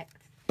effect.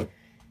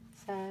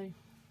 So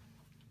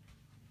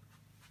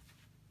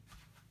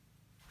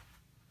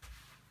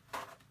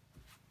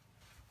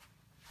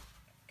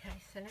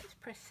okay, so let's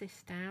press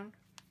this down,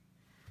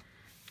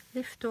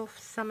 lift off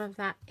some of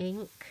that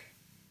ink.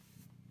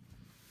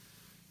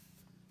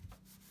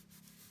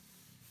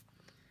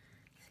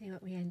 See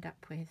what we end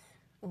up with.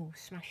 Oh,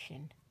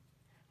 smashing.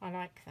 I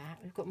like that.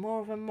 We've got more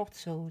of a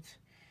mottled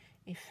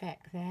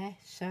effect there,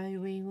 so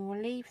we will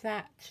leave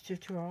that to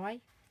dry.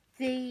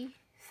 The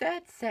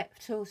third set of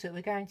tools that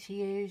we're going to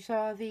use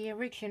are the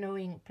original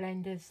ink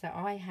blenders that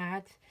I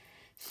had.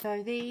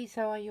 So these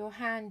are your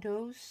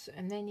handles,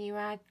 and then you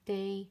add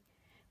the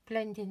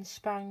blending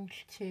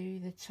sponge to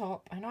the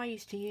top, and I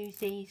used to use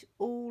these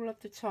all of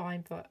the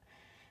time, but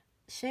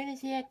as soon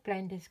as the egg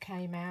blenders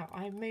came out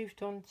I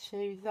moved on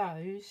to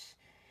those.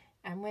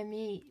 And when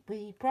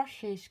the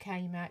brushes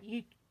came out,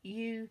 you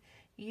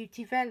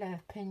develop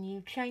and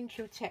you change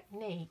your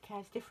technique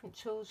as different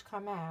tools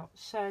come out.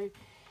 So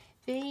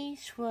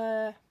these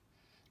were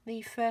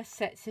the first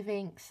sets of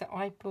inks that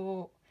I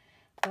bought,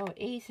 well,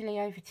 easily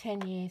over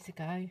 10 years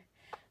ago.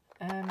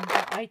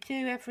 But I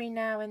do every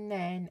now and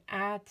then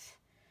add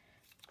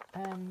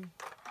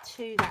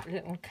to that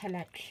little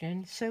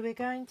collection. So we're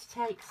going to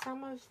take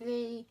some of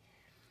the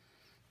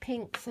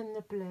pinks and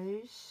the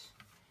blues,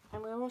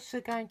 and we're also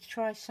going to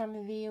try some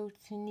of the old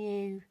to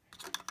new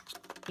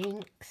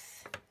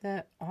inks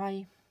that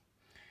I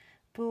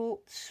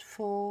bought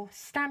for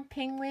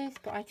stamping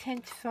with, but I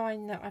tend to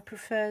find that I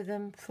prefer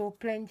them for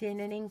blending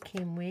and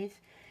inking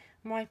with.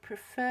 My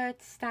preferred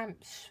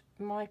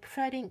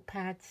ink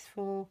pads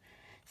for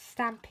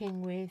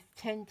stamping with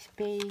tend to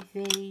be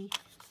the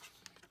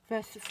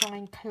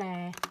VersaFine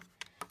Clair.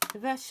 The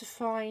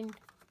VersaFine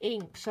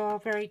inks are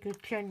very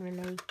good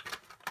generally,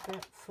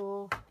 but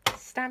for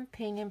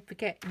stamping and for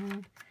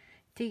getting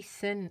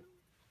decent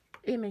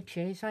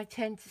images I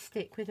tend to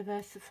stick with a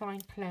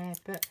VersaFine Clair.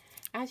 But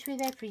as with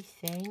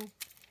everything,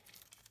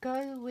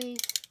 go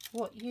with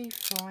what you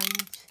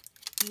find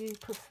you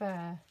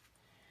prefer.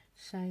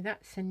 So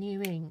that's a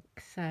new ink,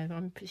 so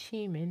I'm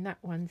presuming that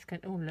one's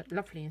going to look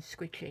lovely and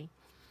squidgy.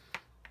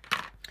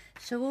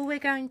 So all we're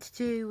going to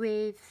do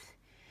with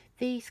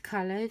these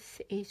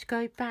colours is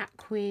go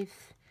back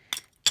with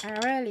our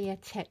earlier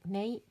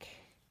technique.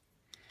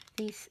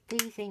 These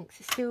inks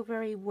are still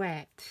very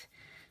wet,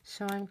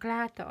 so I'm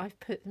glad that I've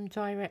put them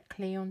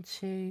directly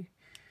onto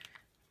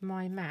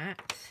my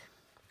mat.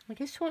 I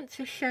just want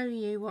to show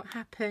you what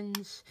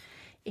happens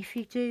if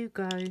you do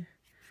go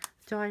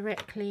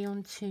directly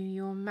onto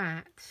your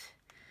mat,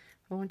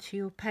 or onto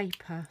your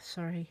paper,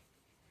 sorry.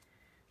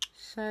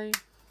 So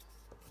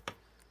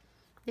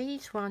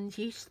these ones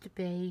used to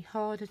be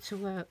harder to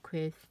work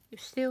with. You've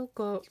still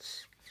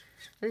got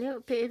a little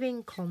bit of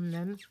ink on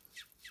them,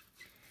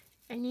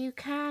 and you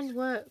can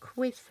work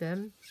with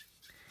them,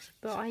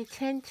 but I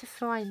tend to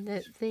find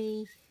that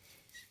the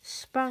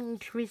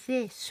sponge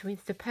resists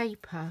with the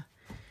paper.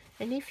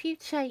 And if you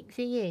take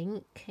the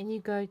ink and you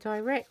go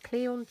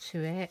directly onto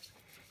it,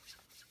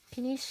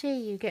 can you see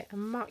you get a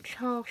much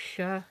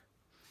harsher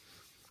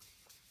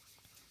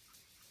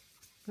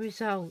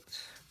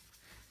result?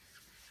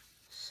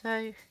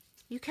 So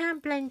you can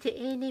blend it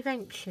in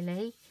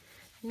eventually,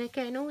 and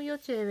again all you're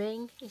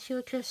doing is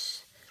you're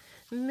just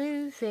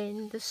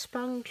moving the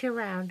sponge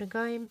around and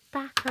going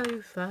back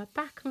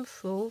and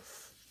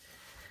forth.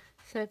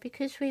 So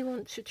because we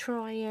want to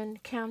try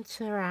and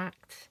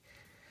counteract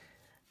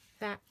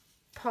that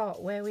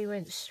part where we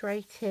went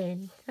straight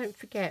in, don't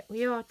forget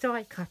we are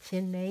die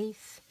cutting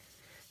these,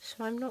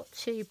 so I'm not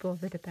too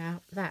bothered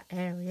about that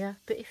area.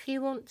 But if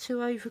you want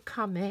to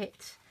overcome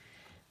it,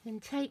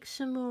 then take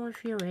some more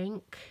of your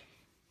ink,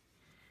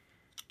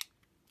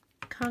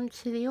 come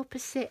to the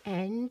opposite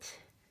end,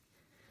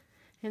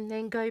 and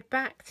then go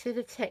back to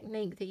the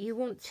technique that you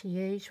want to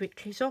use,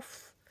 which is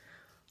off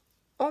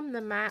on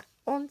the mat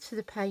onto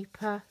the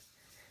paper,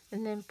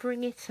 and then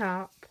bring it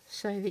up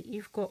so that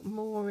you've got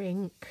more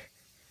ink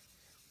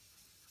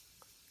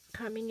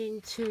coming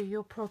into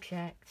your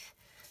project.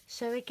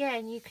 So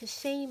again, you can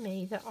see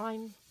me that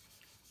I'm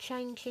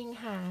changing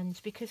hands,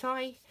 because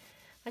I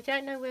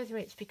don't know whether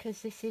it's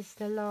because this is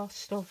the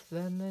last of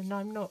them and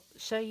I'm not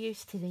so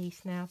used to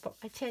these now, but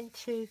I tend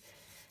to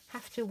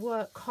have to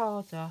work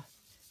harder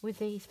with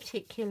these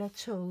particular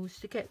tools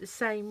to get the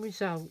same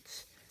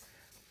results.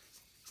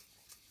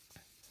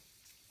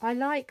 I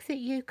like that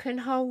you can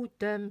hold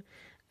them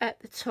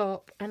at the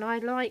top, and I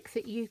like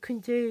that you can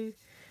do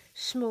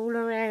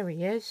smaller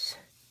areas.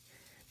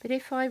 But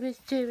if I was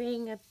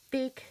doing a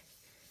big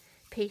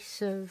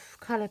piece of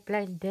colour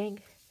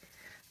blending,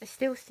 I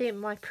still think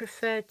my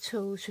preferred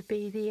tools would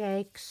be the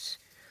eggs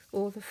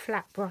or the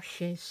flat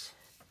brushes.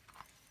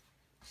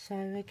 So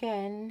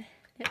again,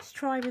 let's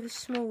try with a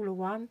smaller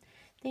one.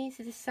 These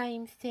are the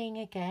same thing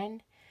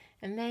again,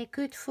 and they're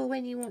good for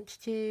when you want to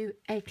do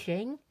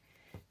edging.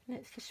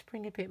 Let's just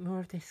bring a bit more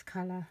of this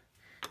colour.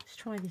 Let's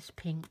try this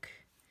pink.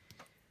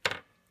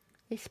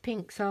 This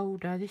pink's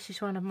older. This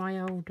is one of my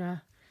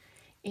older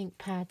ink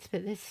pads,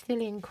 but there's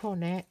still ink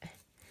on it.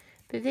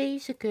 But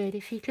these are good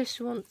if you just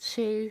want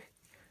to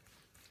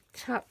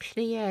touch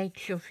the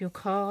edge of your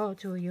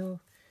card or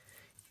your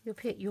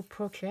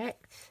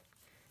project,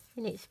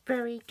 and it's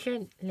very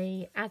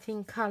gently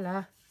adding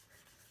colour.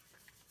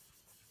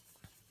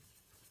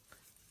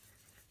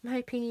 I'm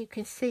hoping you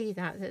can see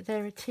that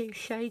there are 2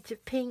 shades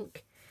of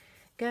pink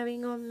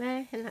going on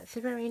there, and that's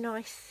a very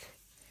nice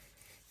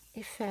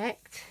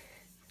effect.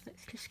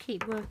 Let's just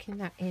keep working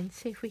that in,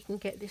 see if we can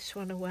get this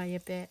one away a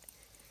bit.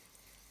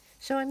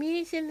 So I'm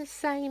using the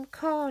same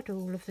card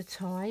all of the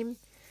time,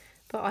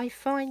 but I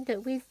find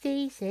that with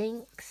these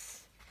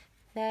inks,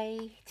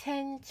 they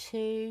tend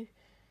to,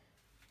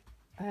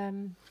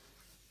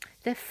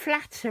 they're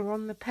flatter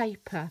on the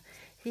paper.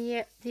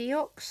 The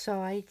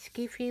oxides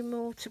give you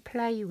more to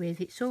play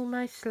with. It's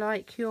almost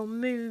like you're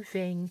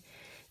moving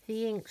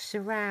the inks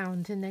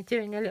around and they're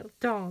doing a little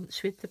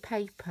dance with the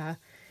paper.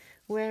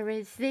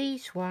 Whereas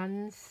these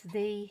ones,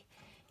 the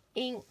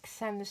inks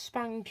and the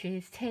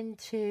sponges tend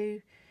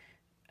to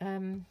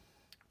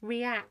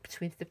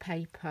react with the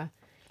paper.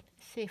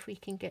 Let's see if we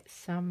can get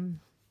some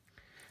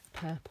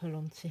purple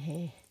onto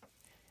here.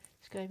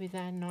 Let's go with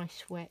our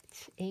nice wet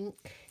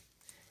ink.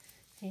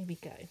 Here we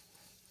go.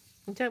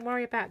 And don't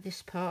worry about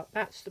this part.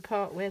 That's the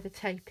part where the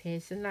tape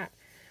is, and that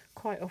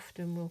quite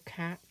often will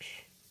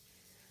catch.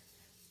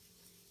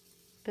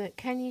 But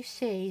can you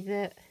see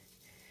that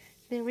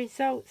the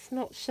result's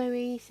not so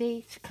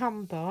easy to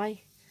come by?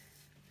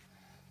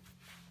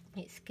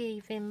 It's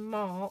giving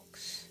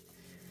marks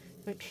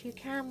which you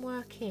can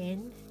work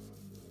in.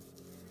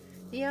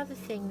 The other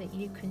thing that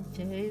you can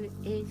do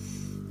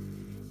is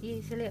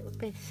use a little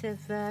bit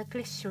of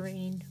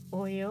glycerine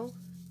oil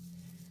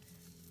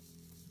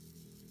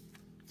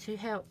to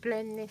help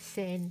blend this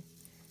in.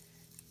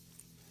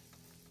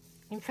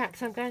 In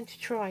fact, I'm going to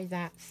try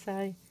that,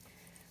 so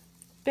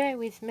bear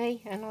with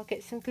me and I'll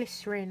get some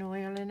glycerine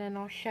oil and then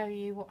I'll show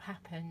you what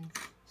happens.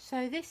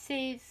 So this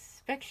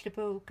is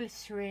vegetable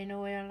glycerine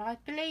oil. I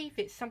believe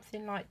it's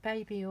something like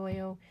baby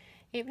oil.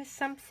 It was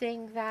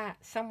something that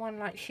someone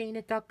like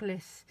Sheena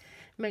Douglas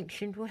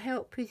mentioned will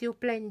help with your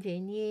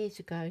blending years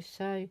ago.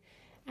 So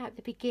at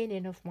the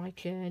beginning of my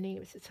journey, it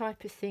was the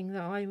type of thing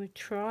that I would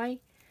try.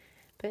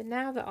 But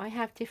now that I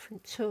have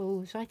different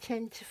tools, I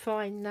tend to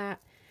find that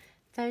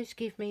those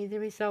give me the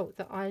result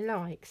that I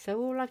like.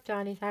 So all I've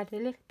done is add a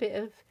little bit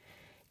of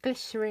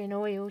glycerine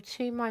oil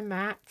to my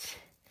mat,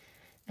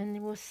 and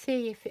then we'll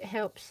see if it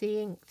helps the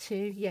ink to,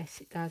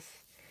 yes it does,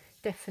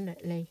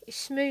 definitely. It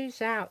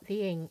smooths out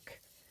the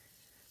ink.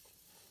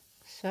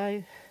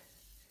 So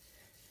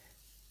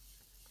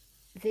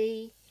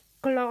the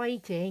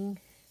gliding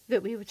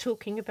that we were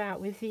talking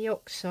about with the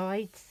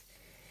oxides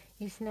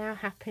is now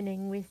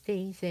happening with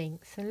these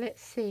inks. So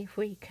let's see if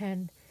we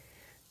can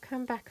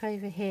come back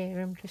over here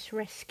and just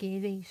rescue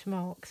these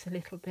marks a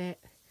little bit.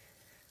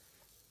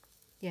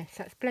 Yes,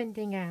 that's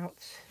blending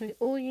out. So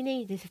all you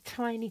need is a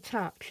tiny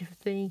touch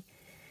of the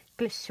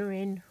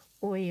glycerine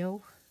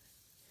oil,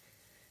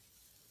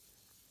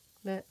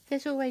 but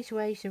there's always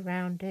ways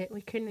around it.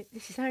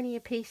 This is only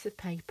a piece of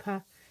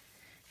paper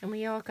and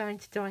we are going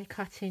to die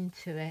cut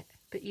into it,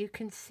 but you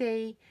can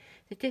see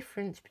the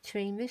difference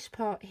between this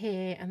part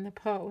here and the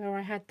part where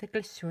I had the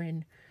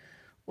glycerine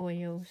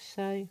oil.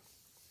 So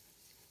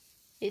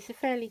it's a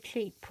fairly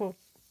cheap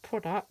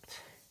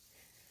product.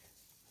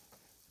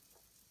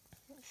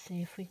 Let's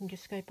see if we can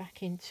just go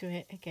back into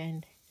it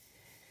again.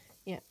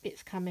 Yep,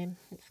 it's coming,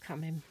 it's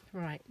coming.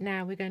 Right,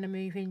 now we're going to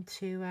move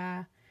into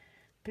our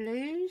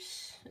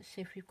blues. Let's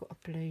see if we've got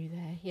a blue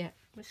there. Yep,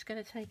 we're just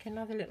going to take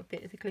another little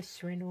bit of the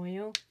glycerine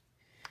oil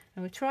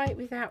and we'll try it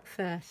without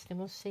first and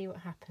we'll see what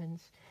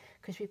happens,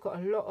 because we've got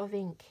a lot of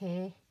ink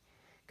here,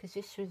 because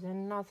this was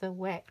another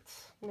wet.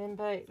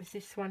 Remember, it was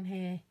this one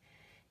here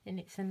and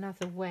it's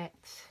another wet.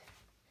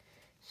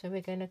 So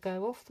we're going to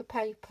go off the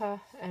paper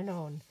and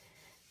on.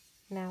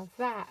 Now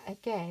that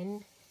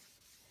again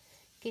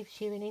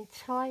gives you an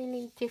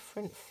entirely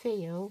different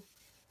feel.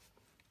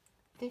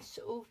 This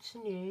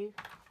Altenew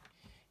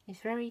is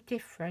very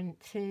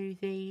different to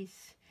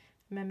these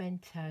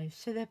Mementos.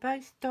 So they're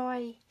both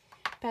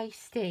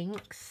dye-based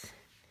inks,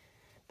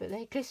 but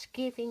they're just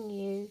giving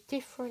you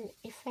different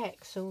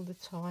effects all the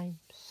time.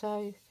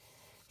 So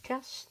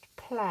just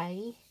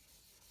play,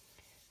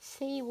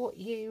 see what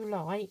you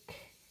like,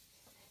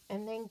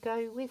 and then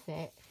go with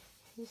it.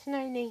 There's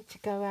no need to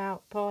go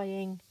out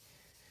buying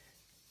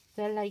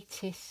the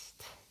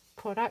latest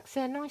products.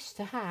 They're nice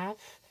to have,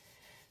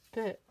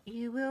 but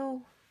you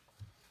will,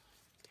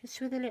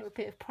 just with a little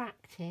bit of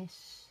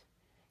practice,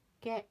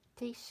 get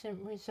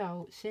decent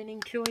results and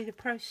enjoy the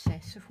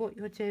process of what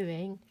you're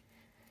doing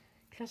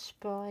just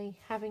by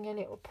having a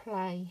little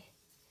play.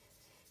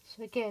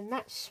 So again,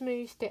 that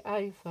smoothed it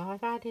over.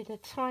 I've added a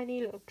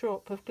tiny little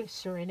drop of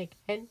glycerin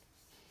again,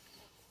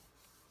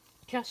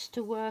 just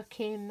to work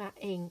in that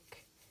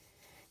ink.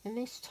 And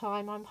this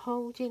time I'm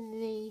holding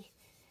the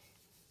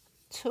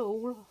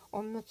tool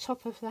on the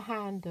top of the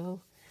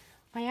handle.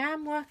 I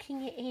am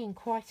working it in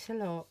quite a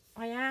lot.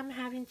 I am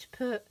having to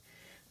put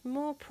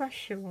more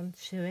pressure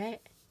onto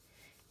it,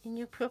 and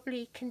you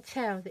probably can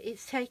tell that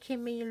it's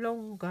taking me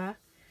longer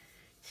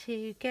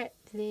to get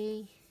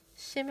the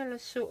similar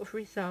sort of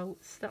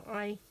results that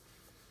I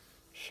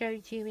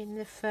showed you in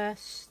the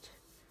first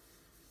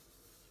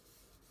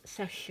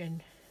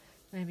session.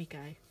 There we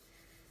go.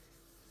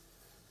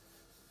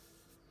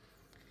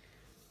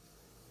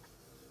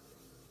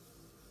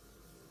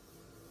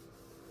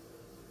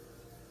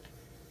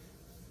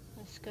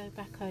 Let's go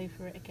back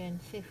over it again,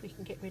 see if we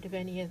can get rid of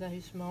any of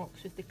those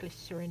marks with the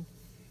glycerin.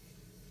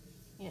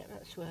 Yeah,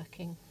 that's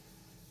working.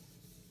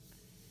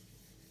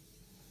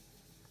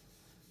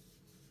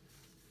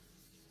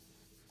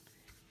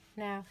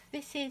 Now,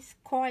 this is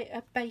quite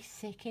a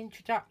basic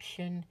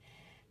introduction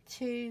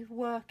to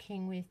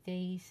working with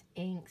these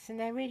inks, and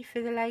they're really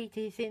for the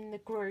ladies in the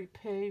group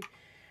who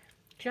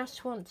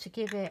just want to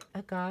give it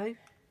a go,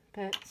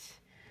 but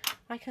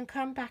I can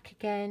come back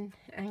again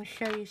and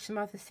show you some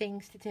other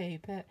things to do.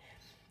 But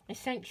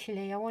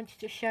essentially I wanted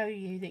to show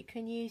you that you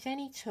can use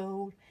any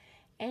tool,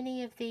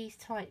 any of these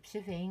types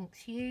of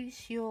inks.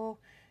 Use your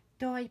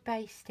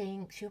dye-based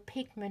inks, your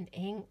pigment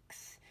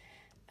inks.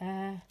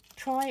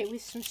 Try it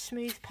with some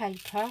smooth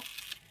paper.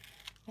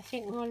 I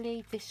think we'll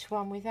leave this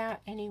one without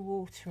any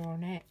water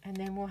on it, and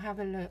then we'll have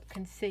a look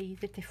and see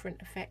the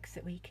different effects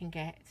that we can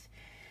get.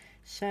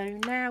 So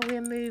now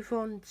we'll move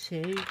on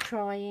to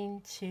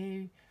trying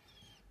to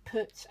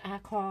put our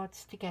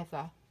cards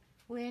together.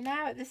 We're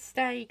now at the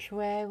stage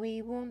where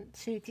we want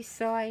to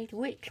decide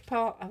which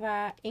part of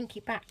our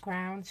inky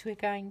backgrounds we're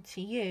going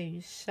to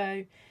use.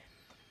 So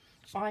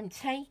I'm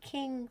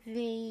taking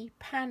the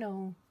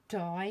panel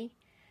die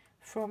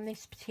from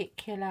this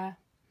particular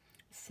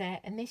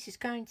set, and this is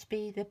going to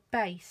be the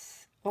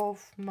base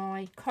of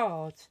my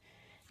card,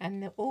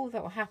 and all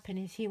that will happen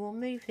is you will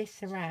move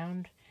this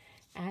around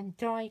and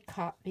die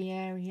cut the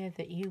area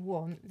that you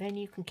want. Then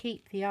you can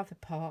keep the other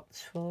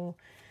parts for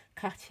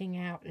cutting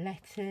out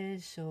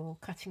letters or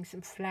cutting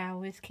some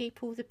flowers.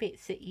 Keep all the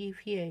bits that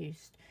you've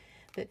used,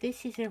 but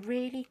this is a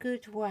really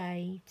good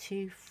way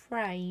to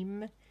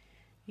frame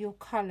your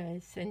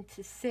colours and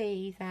to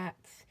see that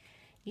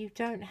you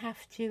don't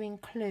have to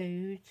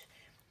include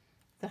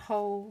the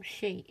whole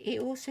sheet.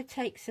 It also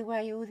takes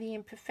away all the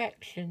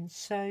imperfections,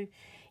 so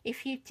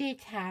if you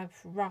did have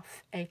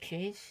rough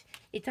edges,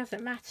 it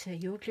doesn't matter,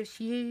 you're just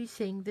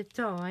using the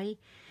die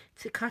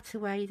to cut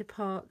away the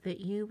part that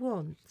you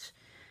want.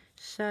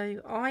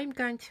 So I'm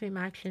going to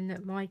imagine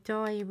that my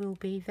die will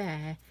be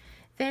there.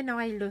 Then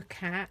I look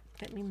at,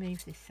 let me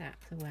move this out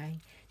of the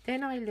way,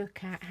 then I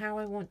look at how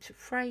I want to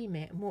frame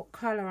it and what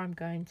colour I'm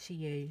going to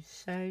use.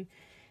 So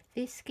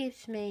this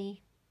gives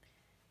me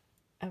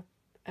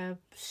a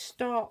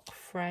stock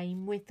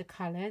frame with the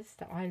colours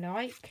that I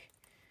like.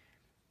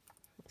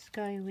 Let's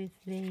go with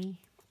the,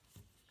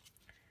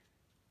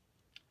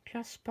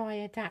 just by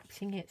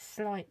adapting it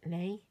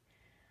slightly,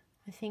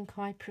 I think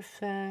I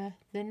prefer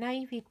the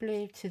navy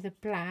blue to the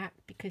black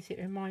because it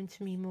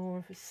reminds me more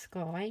of a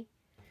sky.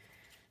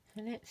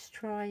 So let's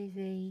try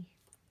the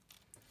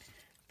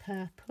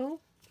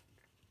purple.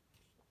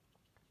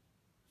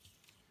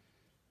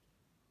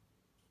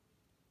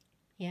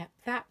 Yeah,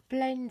 that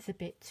blends a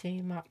bit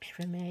too much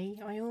for me.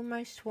 I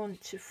almost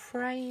want to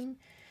frame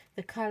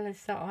the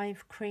colours that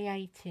I've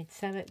created.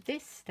 So at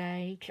this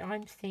stage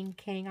I'm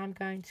thinking I'm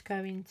going to go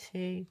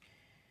into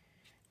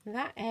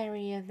that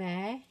area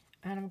there,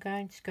 and I'm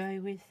going to go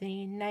with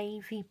the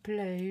navy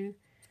blue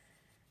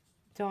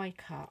die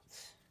cut,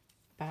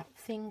 but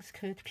things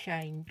could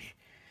change.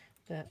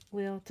 But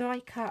we'll die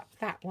cut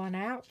that one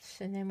out,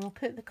 and then we'll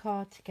put the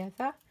card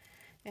together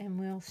and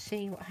we'll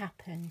see what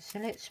happens. So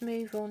let's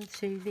move on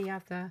to the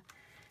other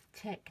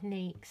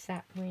techniques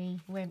that we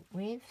went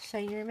with. So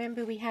you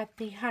remember we had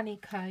the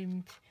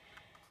honeycombed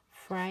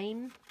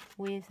frame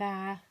with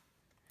our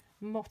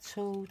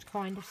mottled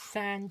kind of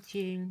sand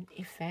dune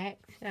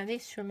effect. Now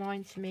this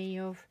reminds me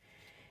of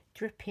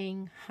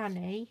dripping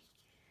honey,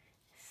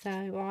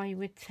 so I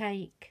would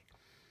take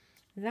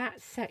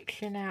that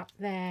section out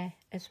there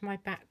as my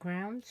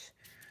background,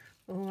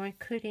 or I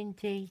could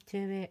indeed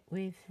do it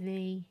with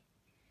the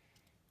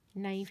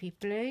navy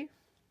blue.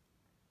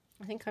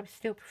 I think I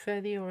still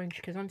prefer the orange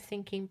because I'm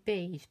thinking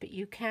bees, but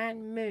you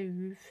can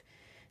move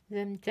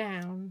them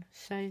down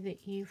so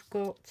that you've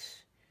got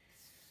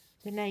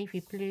the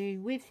navy blue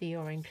with the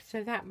orange,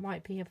 so that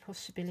might be a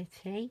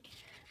possibility.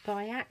 But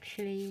I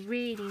actually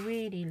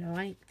really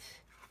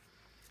liked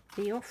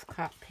the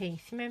off-cut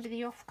piece. Remember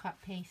the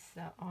off-cut piece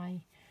that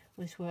I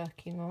was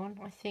working on?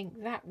 I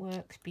think that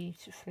works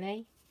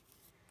beautifully,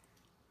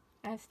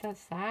 as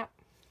does that,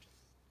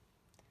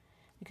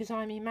 because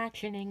I'm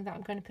imagining that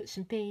I'm going to put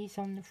some bees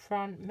on the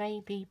front,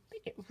 maybe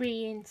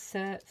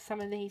reinsert some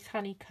of these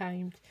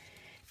honeycombed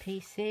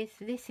pieces.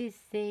 This is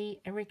the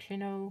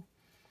original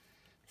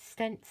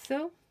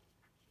stencil,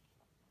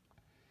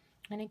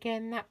 and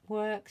again that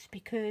works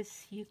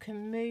because you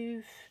can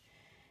move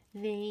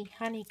the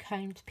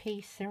honeycombed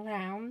piece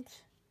around,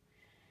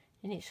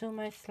 and it's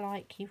almost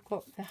like you've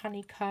got the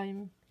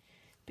honeycomb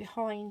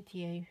behind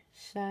you.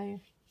 So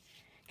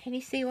can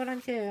you see what I'm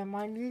doing?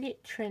 I'm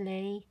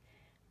literally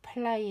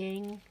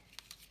playing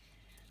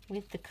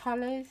with the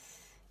colours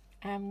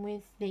and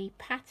with the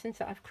patterns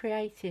that I've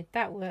created.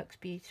 That works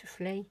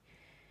beautifully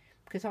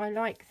because I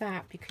like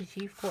that, because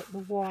you've got the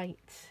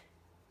white.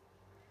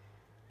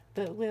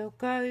 But we'll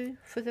go,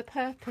 for the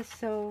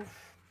purpose of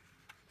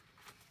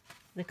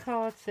the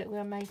cards that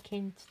we're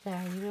making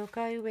today, we'll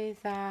go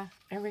with our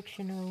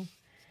original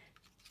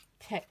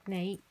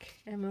technique,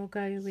 and we'll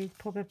go with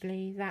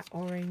probably that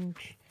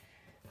orange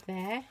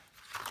there.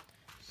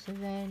 So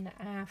then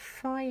our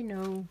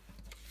final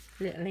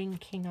little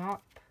inking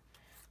up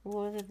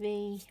will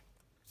be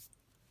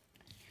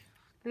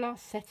the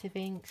last set of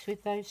inks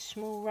with those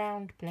small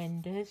round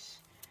blenders.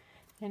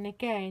 And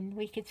again,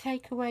 we could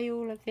take away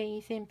all of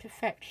these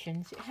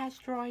imperfections. It has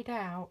dried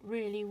out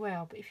really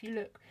well, but if you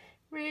look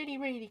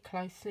really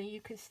closely,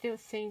 you can still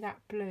see that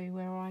blue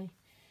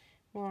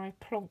where I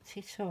plonked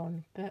it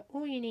on. But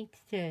all you need to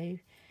do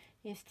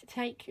is to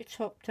take your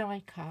top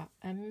die cut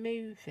and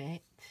move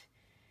it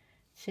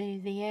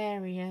to the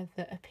area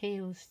that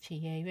appeals to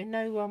you, and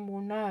no one will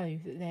know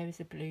that there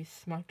is a blue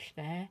smudge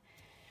there.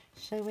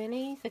 So we'll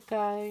either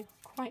go,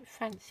 quite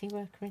fancy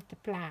working with the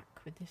black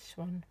with this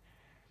one,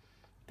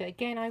 but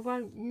again I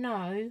won't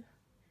know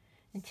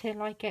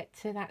until I get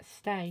to that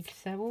stage.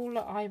 So all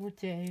that I will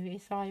do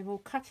is I will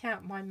cut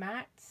out my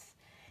mats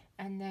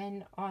and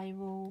then I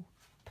will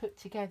put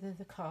together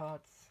the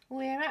cards.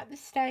 We're at the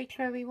stage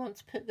where we want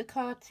to put the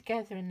card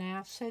together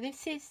now. So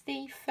this is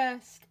the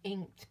first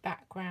inked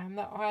background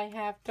that I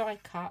have die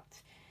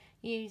cut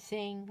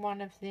using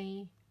one of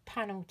the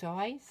panel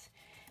dies,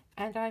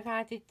 and I've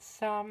added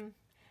some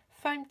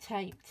foam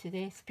tape to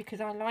this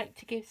because I like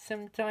to give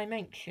some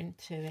dimension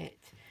to it.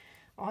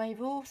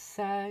 I've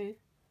also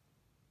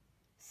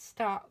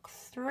stuck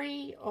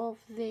 3 of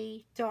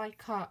the die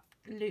cut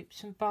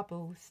loops and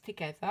bubbles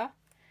together,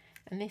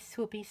 and this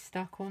will be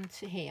stuck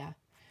onto here.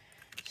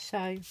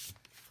 So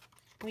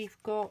we've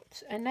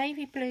got a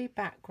navy blue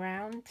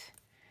background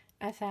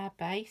as our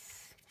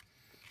base,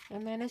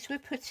 and then as we're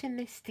putting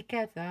this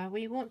together,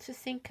 we want to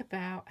think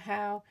about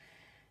how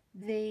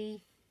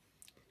the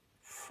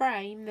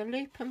frame, the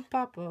loop and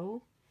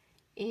bubble,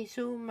 is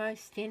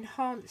almost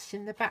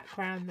enhancing the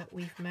background that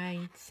we've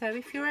made. So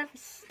if you're ever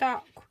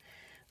stuck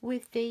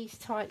with these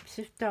types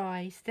of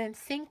dies, then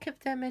think of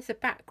them as a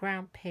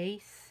background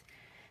piece.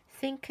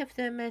 Think of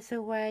them as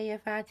a way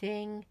of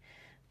adding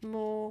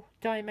more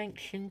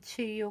dimension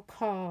to your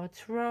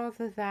cards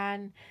rather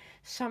than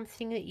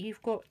something that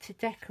you've got to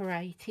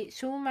decorate.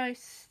 It's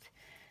almost,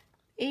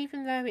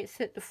 even though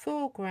it's at the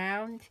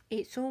foreground,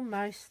 it's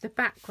almost the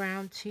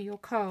background to your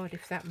card,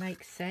 if that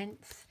makes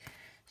sense.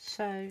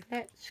 So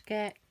let's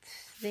get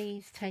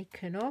these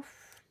taken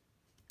off.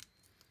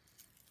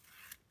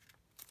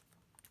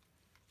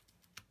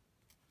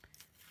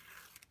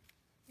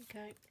 There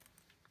we go.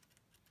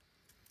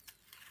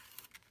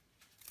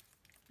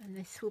 And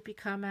this will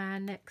become our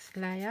next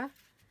layer.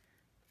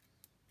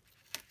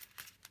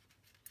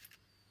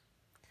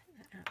 Take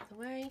that out of the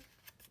way.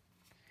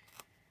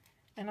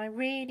 And I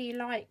really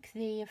like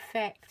the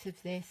effect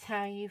of this,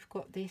 how you've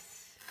got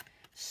this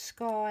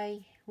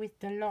sky with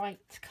the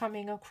light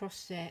coming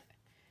across it.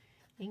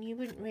 And you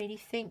wouldn't really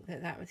think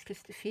that that was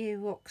just a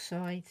few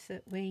oxides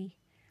that we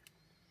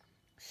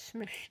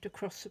smushed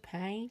across the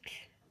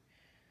page.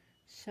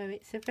 So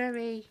it's a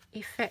very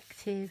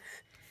effective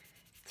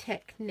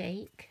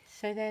technique.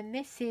 So then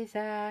this is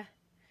our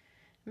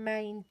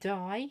main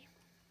die,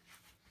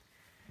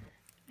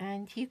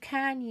 and you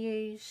can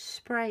use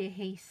spray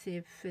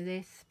adhesive for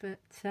this, but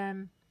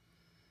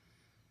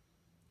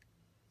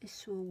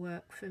this will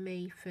work for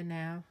me for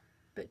now.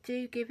 But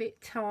do give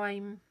it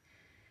time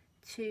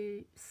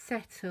to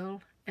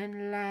settle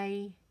and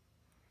lay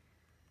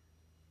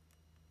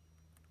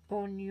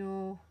on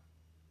your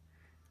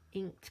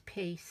inked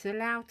piece.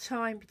 Allow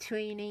time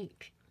between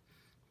each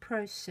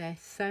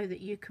process so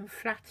that you can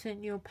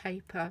flatten your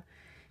paper,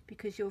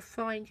 because you'll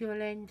find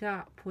you'll end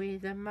up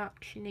with a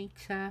much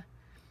neater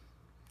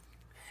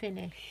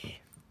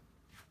finish.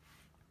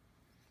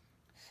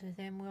 So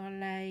then we'll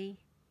lay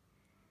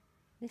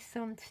this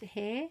onto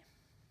here.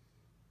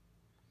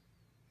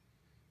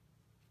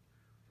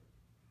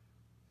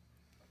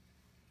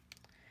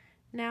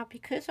 Now,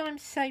 because I'm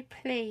so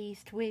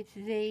pleased with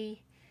the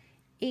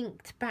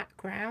inked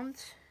background,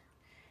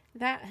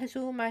 that has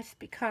almost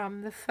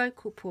become the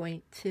focal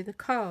point to the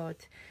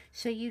card.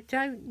 So you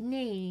don't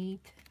need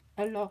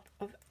a lot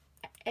of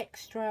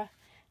extra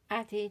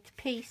added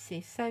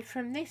pieces. So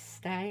from this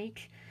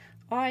stage,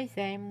 I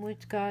then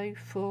would go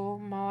for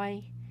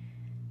my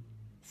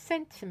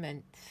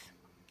sentiments.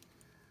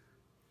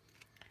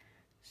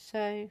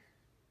 So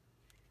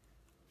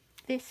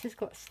this has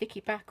got sticky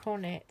back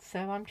on it, so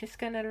I'm just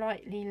going to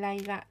lightly lay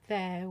that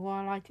there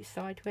while I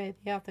decide where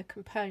the other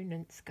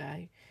components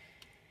go.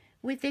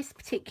 With this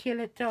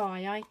particular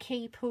die, I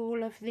keep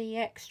all of the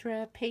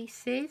extra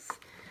pieces,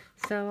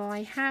 so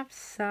I have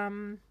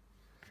some.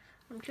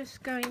 I'm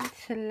just going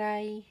to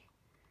lay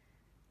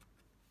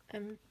a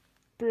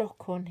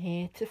block on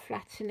here to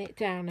flatten it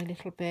down a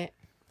little bit.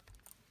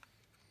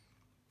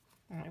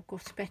 Right, I've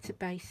got a better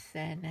base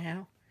there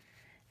now.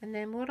 And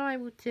then what I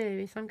will do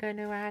is I'm going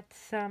to add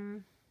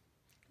some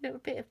little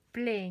bit of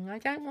bling. I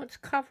don't want to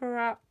cover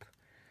up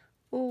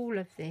all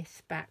of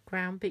this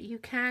background, but you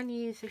can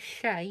use a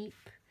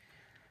shape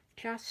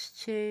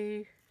just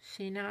to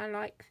see. Now I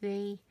like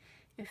the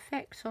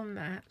effects on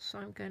that, so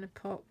I'm going to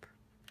pop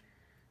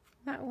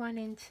that one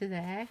into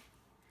there.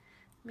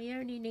 We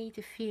only need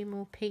a few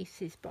more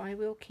pieces, but I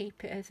will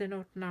keep it as an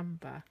odd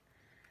number.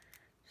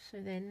 So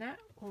then that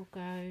will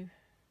go,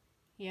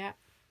 yeah.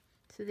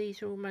 So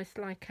these are almost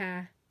like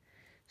our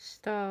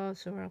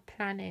stars or our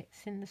planets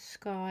in the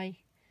sky.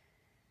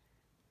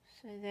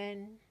 So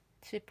then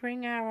to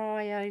bring our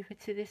eye over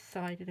to this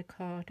side of the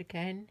card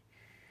again,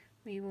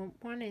 we want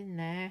one in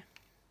there.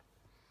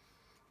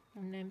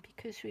 And then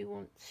because we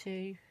want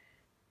to,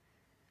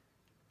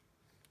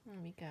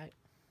 there we go.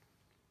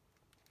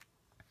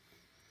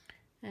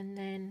 And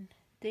then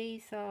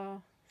these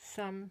are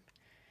some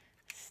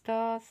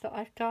stars that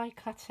I've die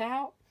cut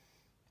out.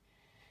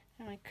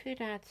 And I could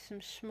add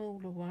some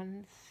smaller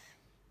ones,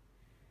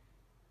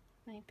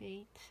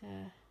 maybe to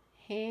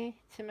here,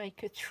 to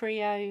make a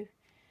trio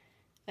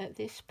at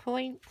this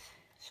point.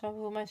 So I've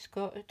almost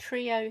got a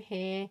trio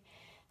here,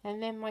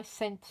 and then my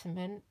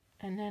sentiment,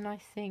 and then I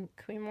think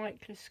we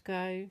might just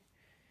go,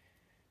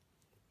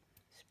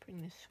 let's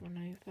bring this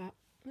one over,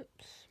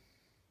 oops.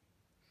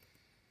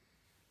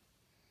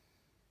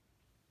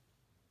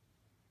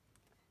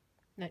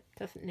 No,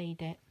 doesn't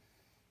need it,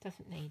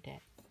 doesn't need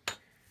it.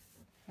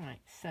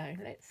 Right, so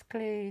let's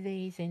glue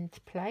these into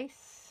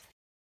place.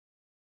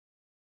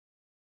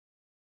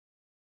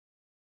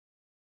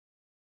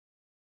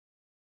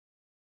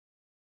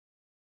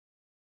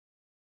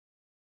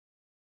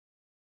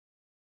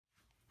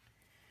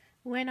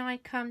 When I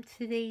come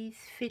to these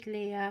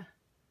fiddlier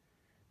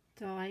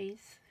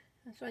dies,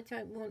 as I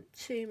don't want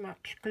too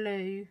much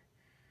glue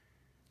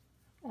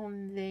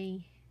on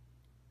the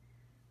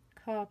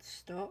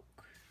cardstock,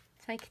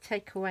 take a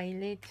takeaway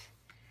lid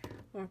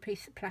or a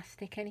piece of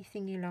plastic,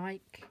 anything you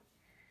like,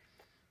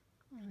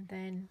 and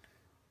then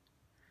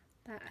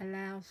that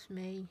allows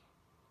me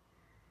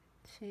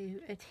to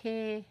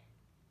adhere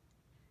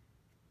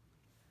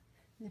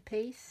the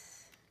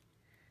piece.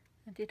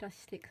 And did I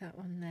stick that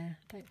one there?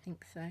 I don't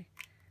think so.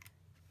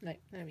 No,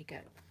 there we go.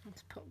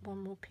 Let's put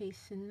one more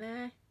piece in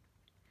there.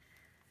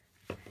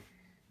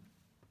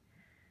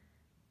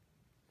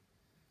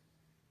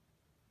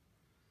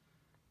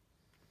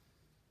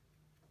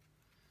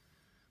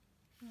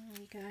 There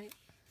we go.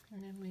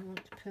 And then we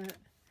want to put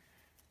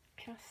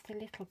just a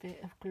little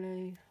bit of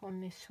glue on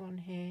this one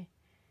here.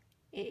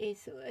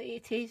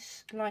 It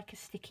is like a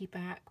sticky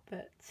back,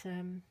 but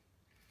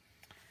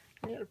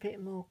a little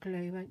bit more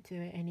glue won't do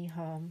it any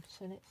harm.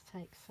 So let's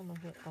take some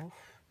of it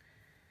off,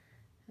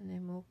 and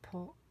then we'll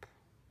pop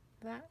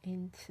that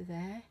into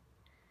there.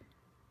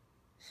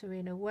 So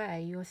in a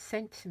way, your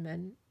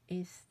sentiment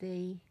is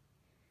the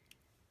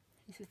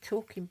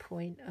talking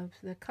point of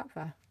the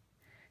cover.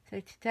 So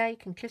today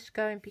can just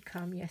go and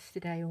become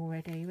yesterday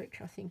already,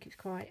 which I think is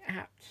quite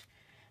apt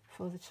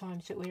for the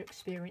times that we're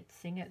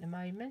experiencing at the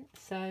moment.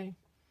 So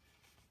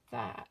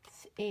that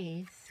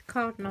is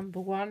card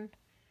number 1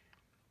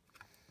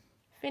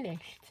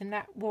 finished, and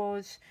that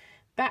was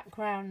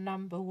background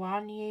number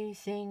 1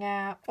 using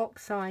our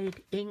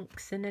oxide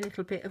inks and a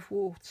little bit of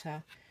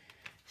water.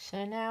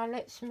 So now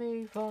let's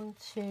move on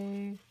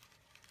to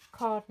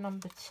card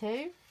number 2.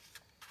 Let's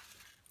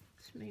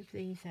move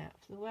these out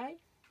of the way.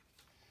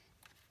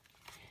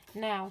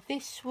 Now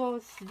this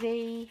was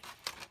the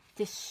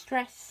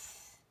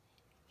Distress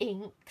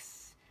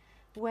inks,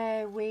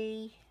 where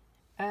we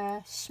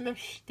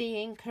smushed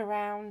the ink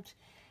around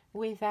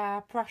with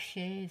our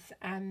brushes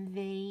and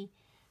the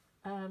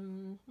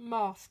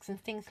masks and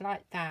things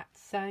like that.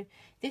 So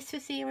this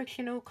was the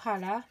original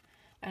colour,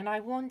 and I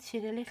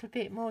wanted a little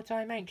bit more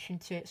dimension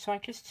to it, so I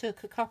just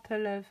took a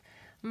couple of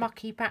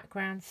mucky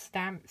background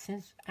stamps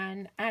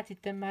and added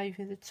them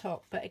over the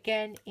top. But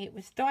again, it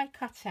was die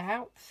cut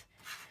out.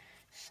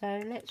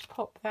 So let's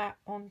pop that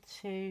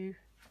onto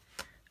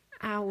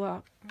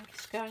our, I'm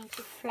just going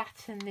to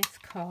flatten this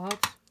card.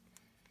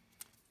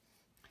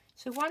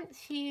 So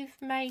once you've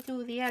made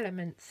all the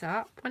elements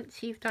up,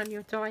 once you've done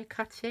your die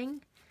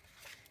cutting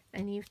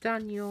and you've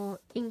done your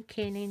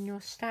inking in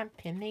your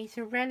stamping, these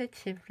are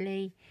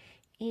relatively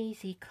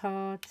easy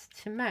cards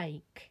to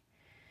make.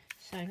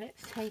 So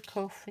let's take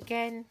off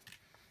again.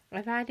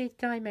 I've added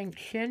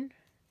dimension.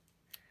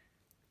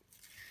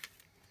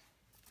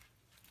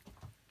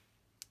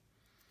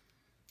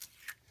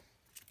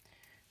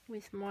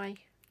 With my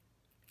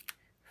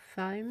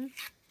foam.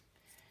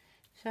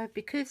 So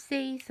because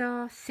these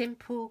are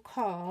simple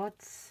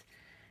cards,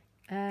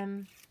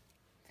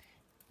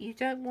 you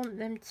don't want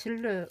them to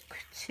look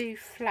too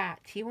flat.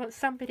 You want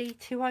somebody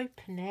to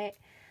open it,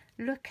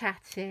 look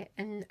at it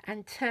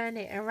and turn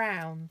it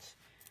around.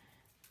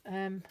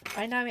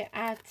 I know it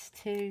adds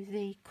to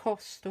the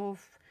cost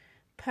of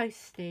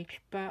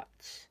postage,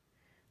 but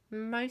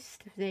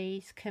most of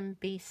these can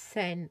be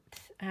sent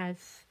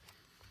as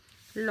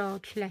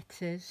large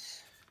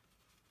letters.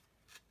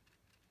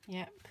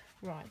 Yep,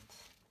 right.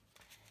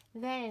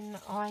 Then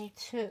I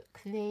took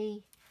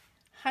the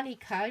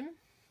honeycomb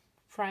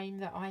frame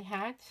that I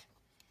had,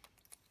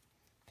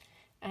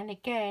 and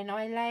again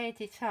I layered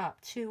it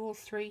up 2 or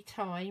 3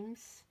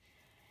 times,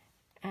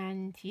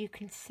 and you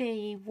can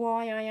see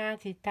why I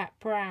added that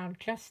brown,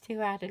 just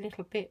to add a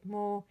little bit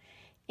more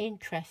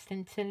interest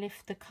and to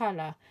lift the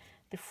colour.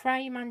 The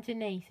frame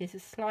underneath is a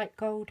slight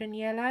golden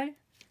yellow,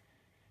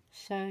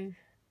 so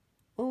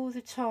all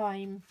the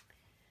time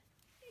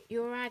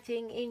you're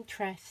adding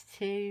interest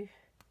to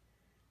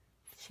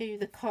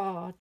the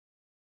card.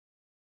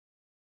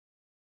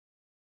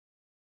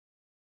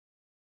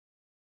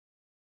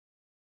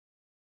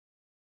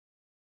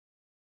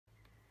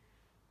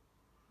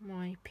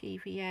 My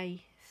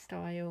PVA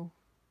style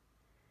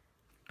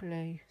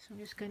glue. So I'm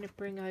just going to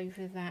bring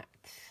over that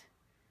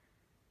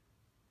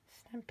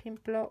stamping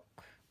block,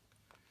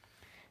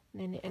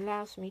 and then it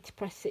allows me to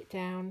press it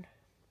down.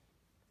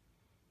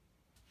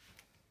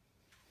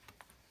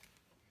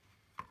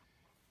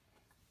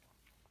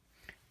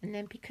 And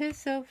then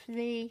because of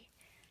the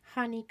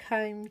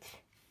honeycombed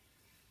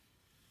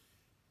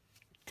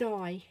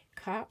die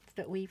cut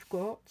that we've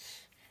got,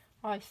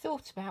 I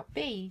thought about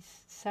bees.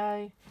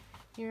 So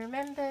you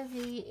remember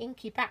the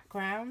inky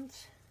background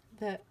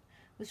that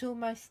was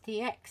almost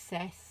the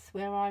excess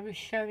where I was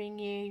showing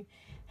you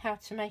how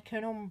to make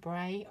an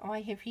ombre? I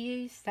have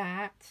used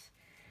that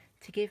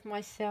to give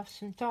myself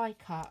some die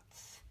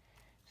cuts.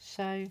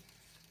 So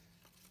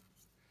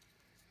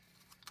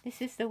this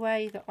is the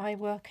way that I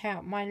work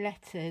out my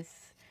letters.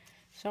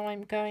 So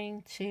I'm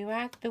going to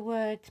add the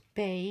word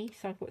B.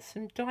 So I've got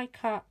some die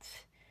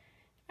cut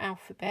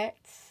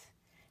alphabets,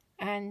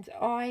 and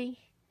I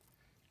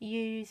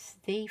use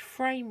the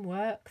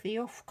framework, the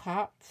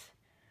offcut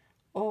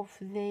of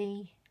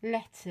the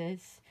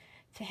letters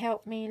to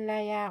help me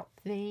lay out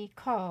the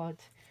card.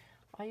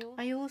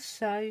 I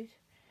also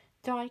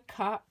die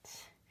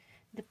cut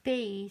the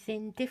bees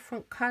in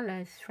different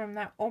colours from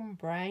that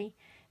ombre,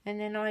 and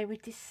then I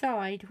would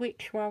decide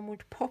which one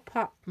would pop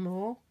up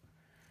more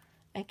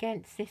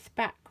against this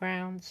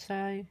background.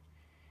 So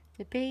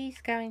the bee's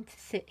going to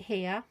sit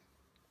here,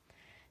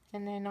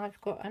 and then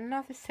I've got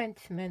another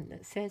sentiment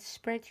that says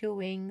spread your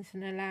wings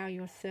and allow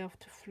yourself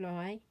to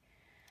fly.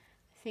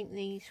 I think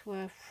these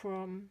were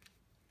from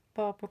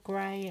Barbara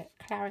Gray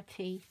at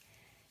Clarity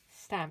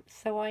Stamps.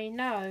 So I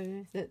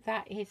know that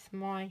that is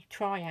my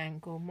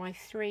triangle, my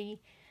three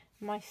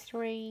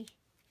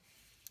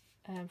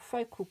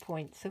focal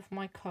points of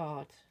my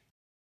card.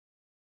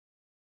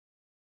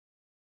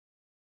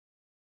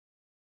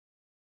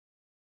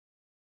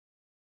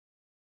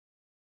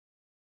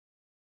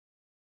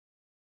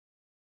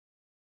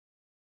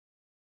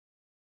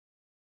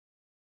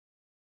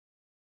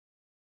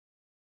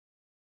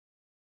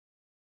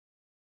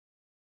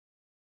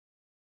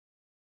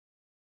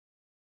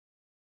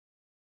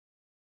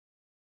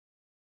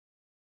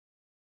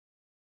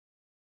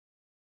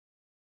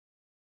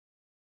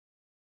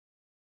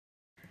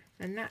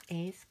 And that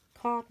is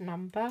card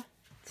number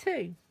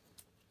 2.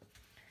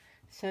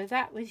 So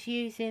that was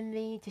using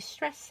the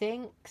Distress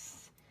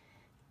inks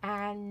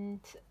and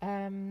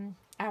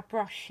our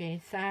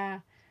brushes,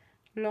 our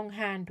long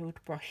handled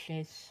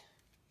brushes.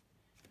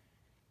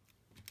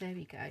 There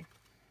we go.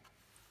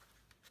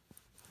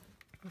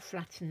 I'll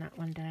flatten that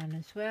one down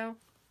as well.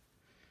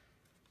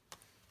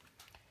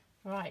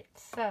 Right,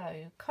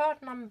 so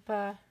card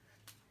number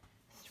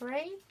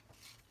 3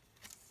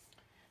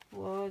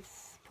 was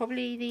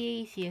probably the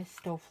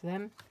easiest of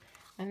them,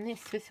 and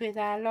this was with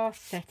our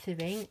last set of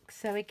inks.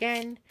 So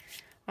again,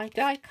 I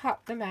die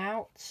cut them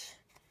out.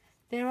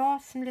 There are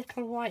some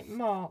little white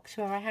marks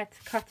where I had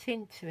to cut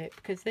into it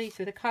because these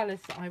were the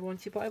colours that I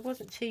wanted, but I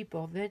wasn't too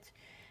bothered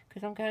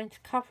because I'm going to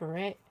cover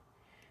it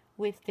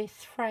with this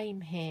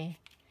frame here.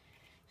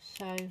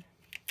 So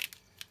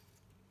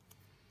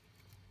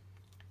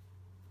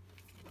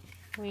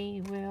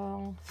we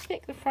will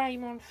stick the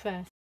frame on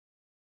first.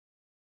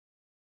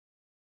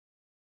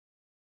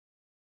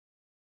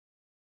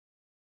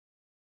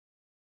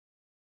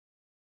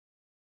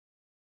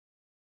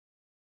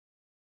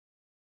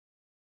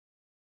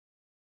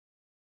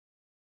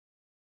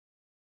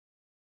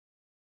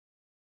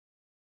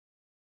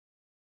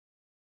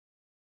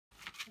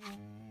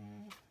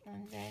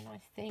 And then I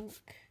think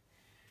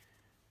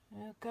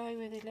we'll go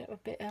with a little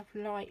bit of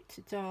light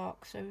to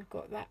dark. So we've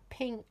got that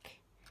pink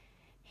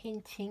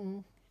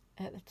hinting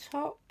at the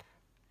top,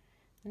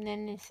 and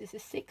then this is a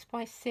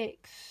 6x6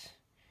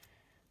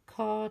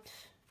 card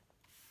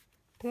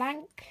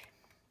blank,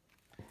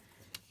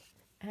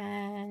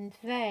 and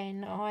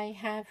then I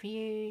have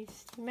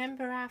used,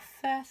 remember our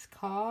first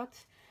card,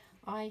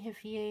 I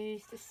have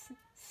used a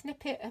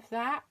snippet of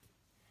that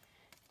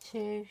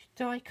to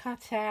die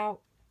cut out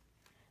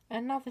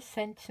another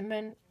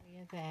sentiment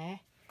there,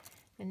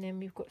 and then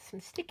we've got some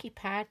sticky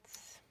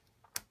pads.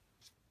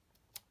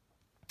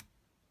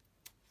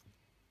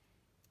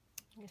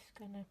 I'm just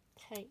going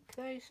to take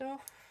those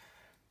off,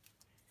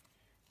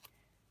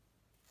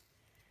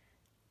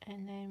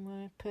 and then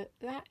we'll put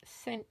that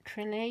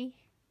centrally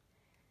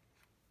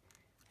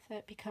so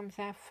it becomes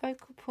our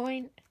focal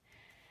point.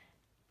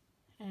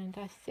 And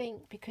I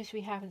think because we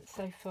haven't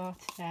so far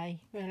today,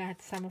 we'll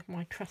add some of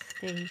my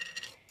trusty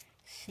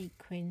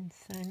sequins.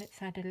 So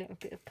let's add a little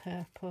bit of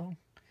purple,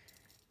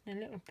 a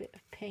little bit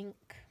of pink,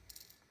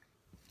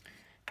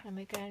 and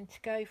we're going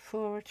to go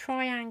for a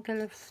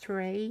triangle of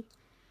 3,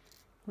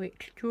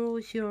 which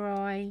draws your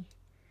eye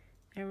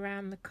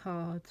around the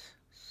cards.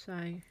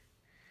 So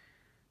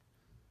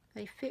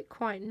they fit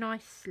quite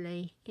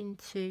nicely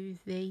into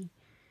the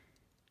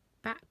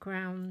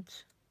background,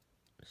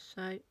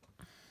 so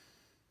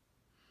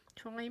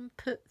try and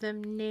put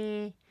them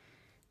near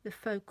the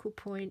focal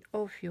point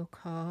of your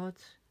card.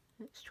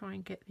 Let's try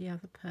and get the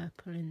other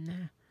purple in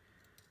there.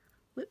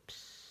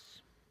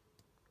 Whoops,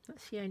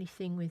 that's the only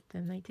thing with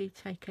them, they do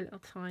take a little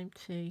time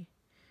to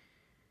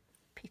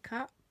pick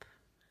up.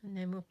 And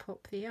then we'll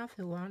pop the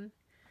other one.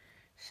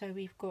 So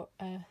we've got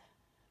a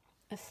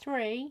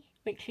 3,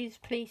 which is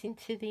pleasing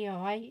to the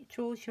eye, it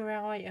draws your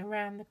eye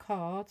around the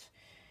card,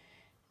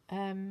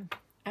 and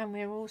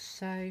we're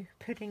also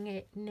putting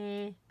it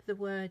near the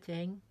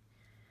wording.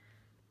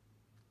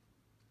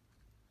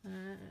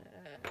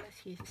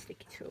 Let's use a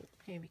sticky tool.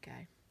 Here we go.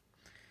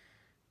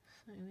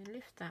 So we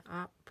lift that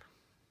up.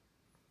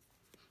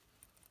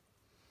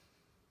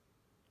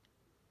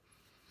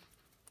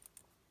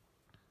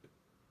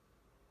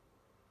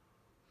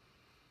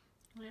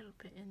 A little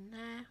bit in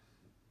there.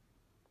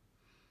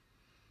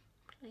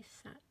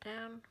 Place that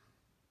down.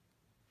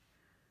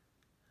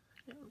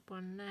 Little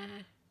one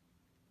there.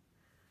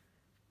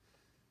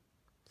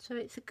 So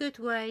it's a good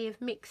way of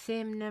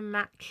mixing and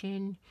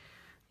matching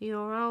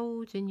your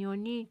old and your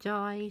new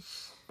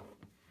dies.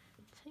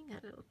 Take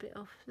that little bit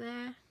off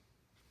there.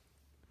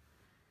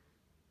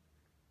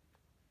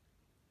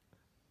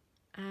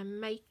 And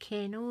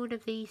making all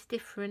of these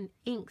different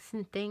inks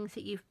and things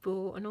that you've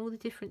bought and all the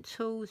different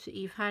tools that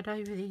you've had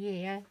over the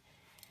year.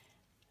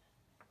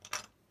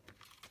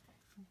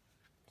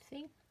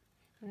 See?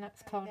 And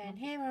that's card. And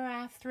here are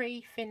our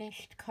 3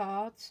 finished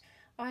cards.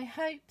 I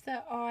hope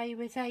that I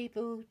was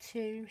able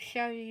to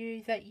show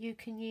you that you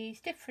can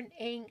use different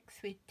inks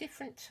with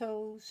different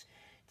tools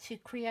to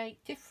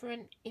create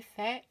different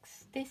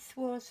effects. This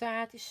was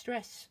our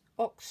Distress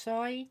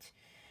Oxide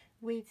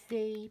with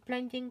the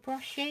blending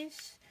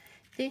brushes.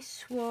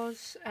 This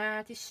was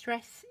our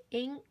Distress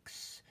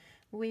Inks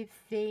with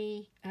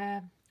the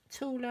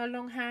taller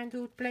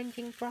long-handled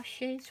blending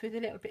brushes with a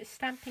little bit of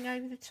stamping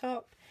over the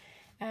top.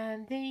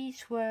 And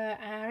these were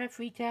our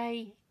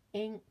Everyday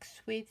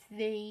Inks with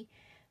the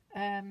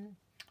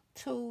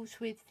tools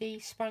with the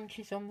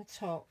sponges on the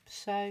top.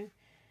 So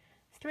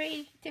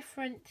 3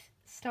 different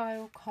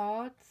style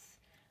cards.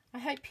 I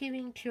hope you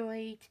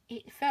enjoyed.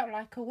 It felt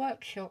like a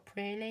workshop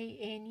really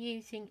in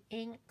using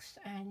inks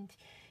and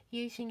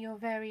using your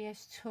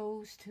various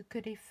tools to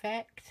good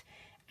effect,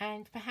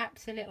 and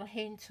perhaps a little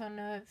hint on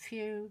a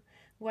few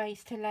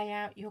ways to lay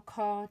out your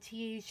cards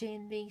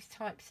using these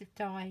types of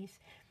dies.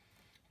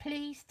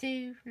 Please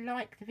do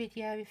like the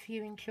video if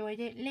you enjoyed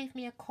it. Leave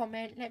me a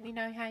comment, let me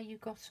know how you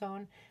got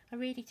on. I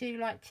really do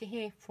like to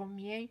hear from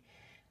you.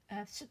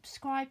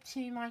 Subscribe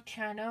to my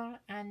channel,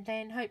 and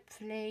then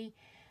hopefully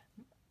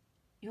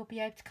you'll be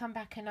able to come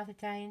back another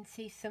day and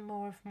see some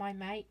more of my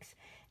makes.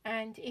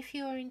 And if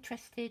you're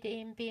interested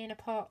in being a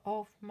part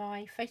of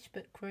my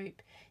Facebook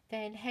group,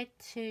 then head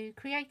to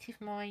Creative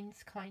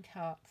Minds Kind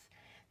Hearts.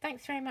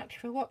 Thanks very much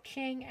for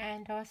watching,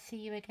 and I'll see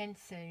you again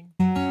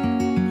soon.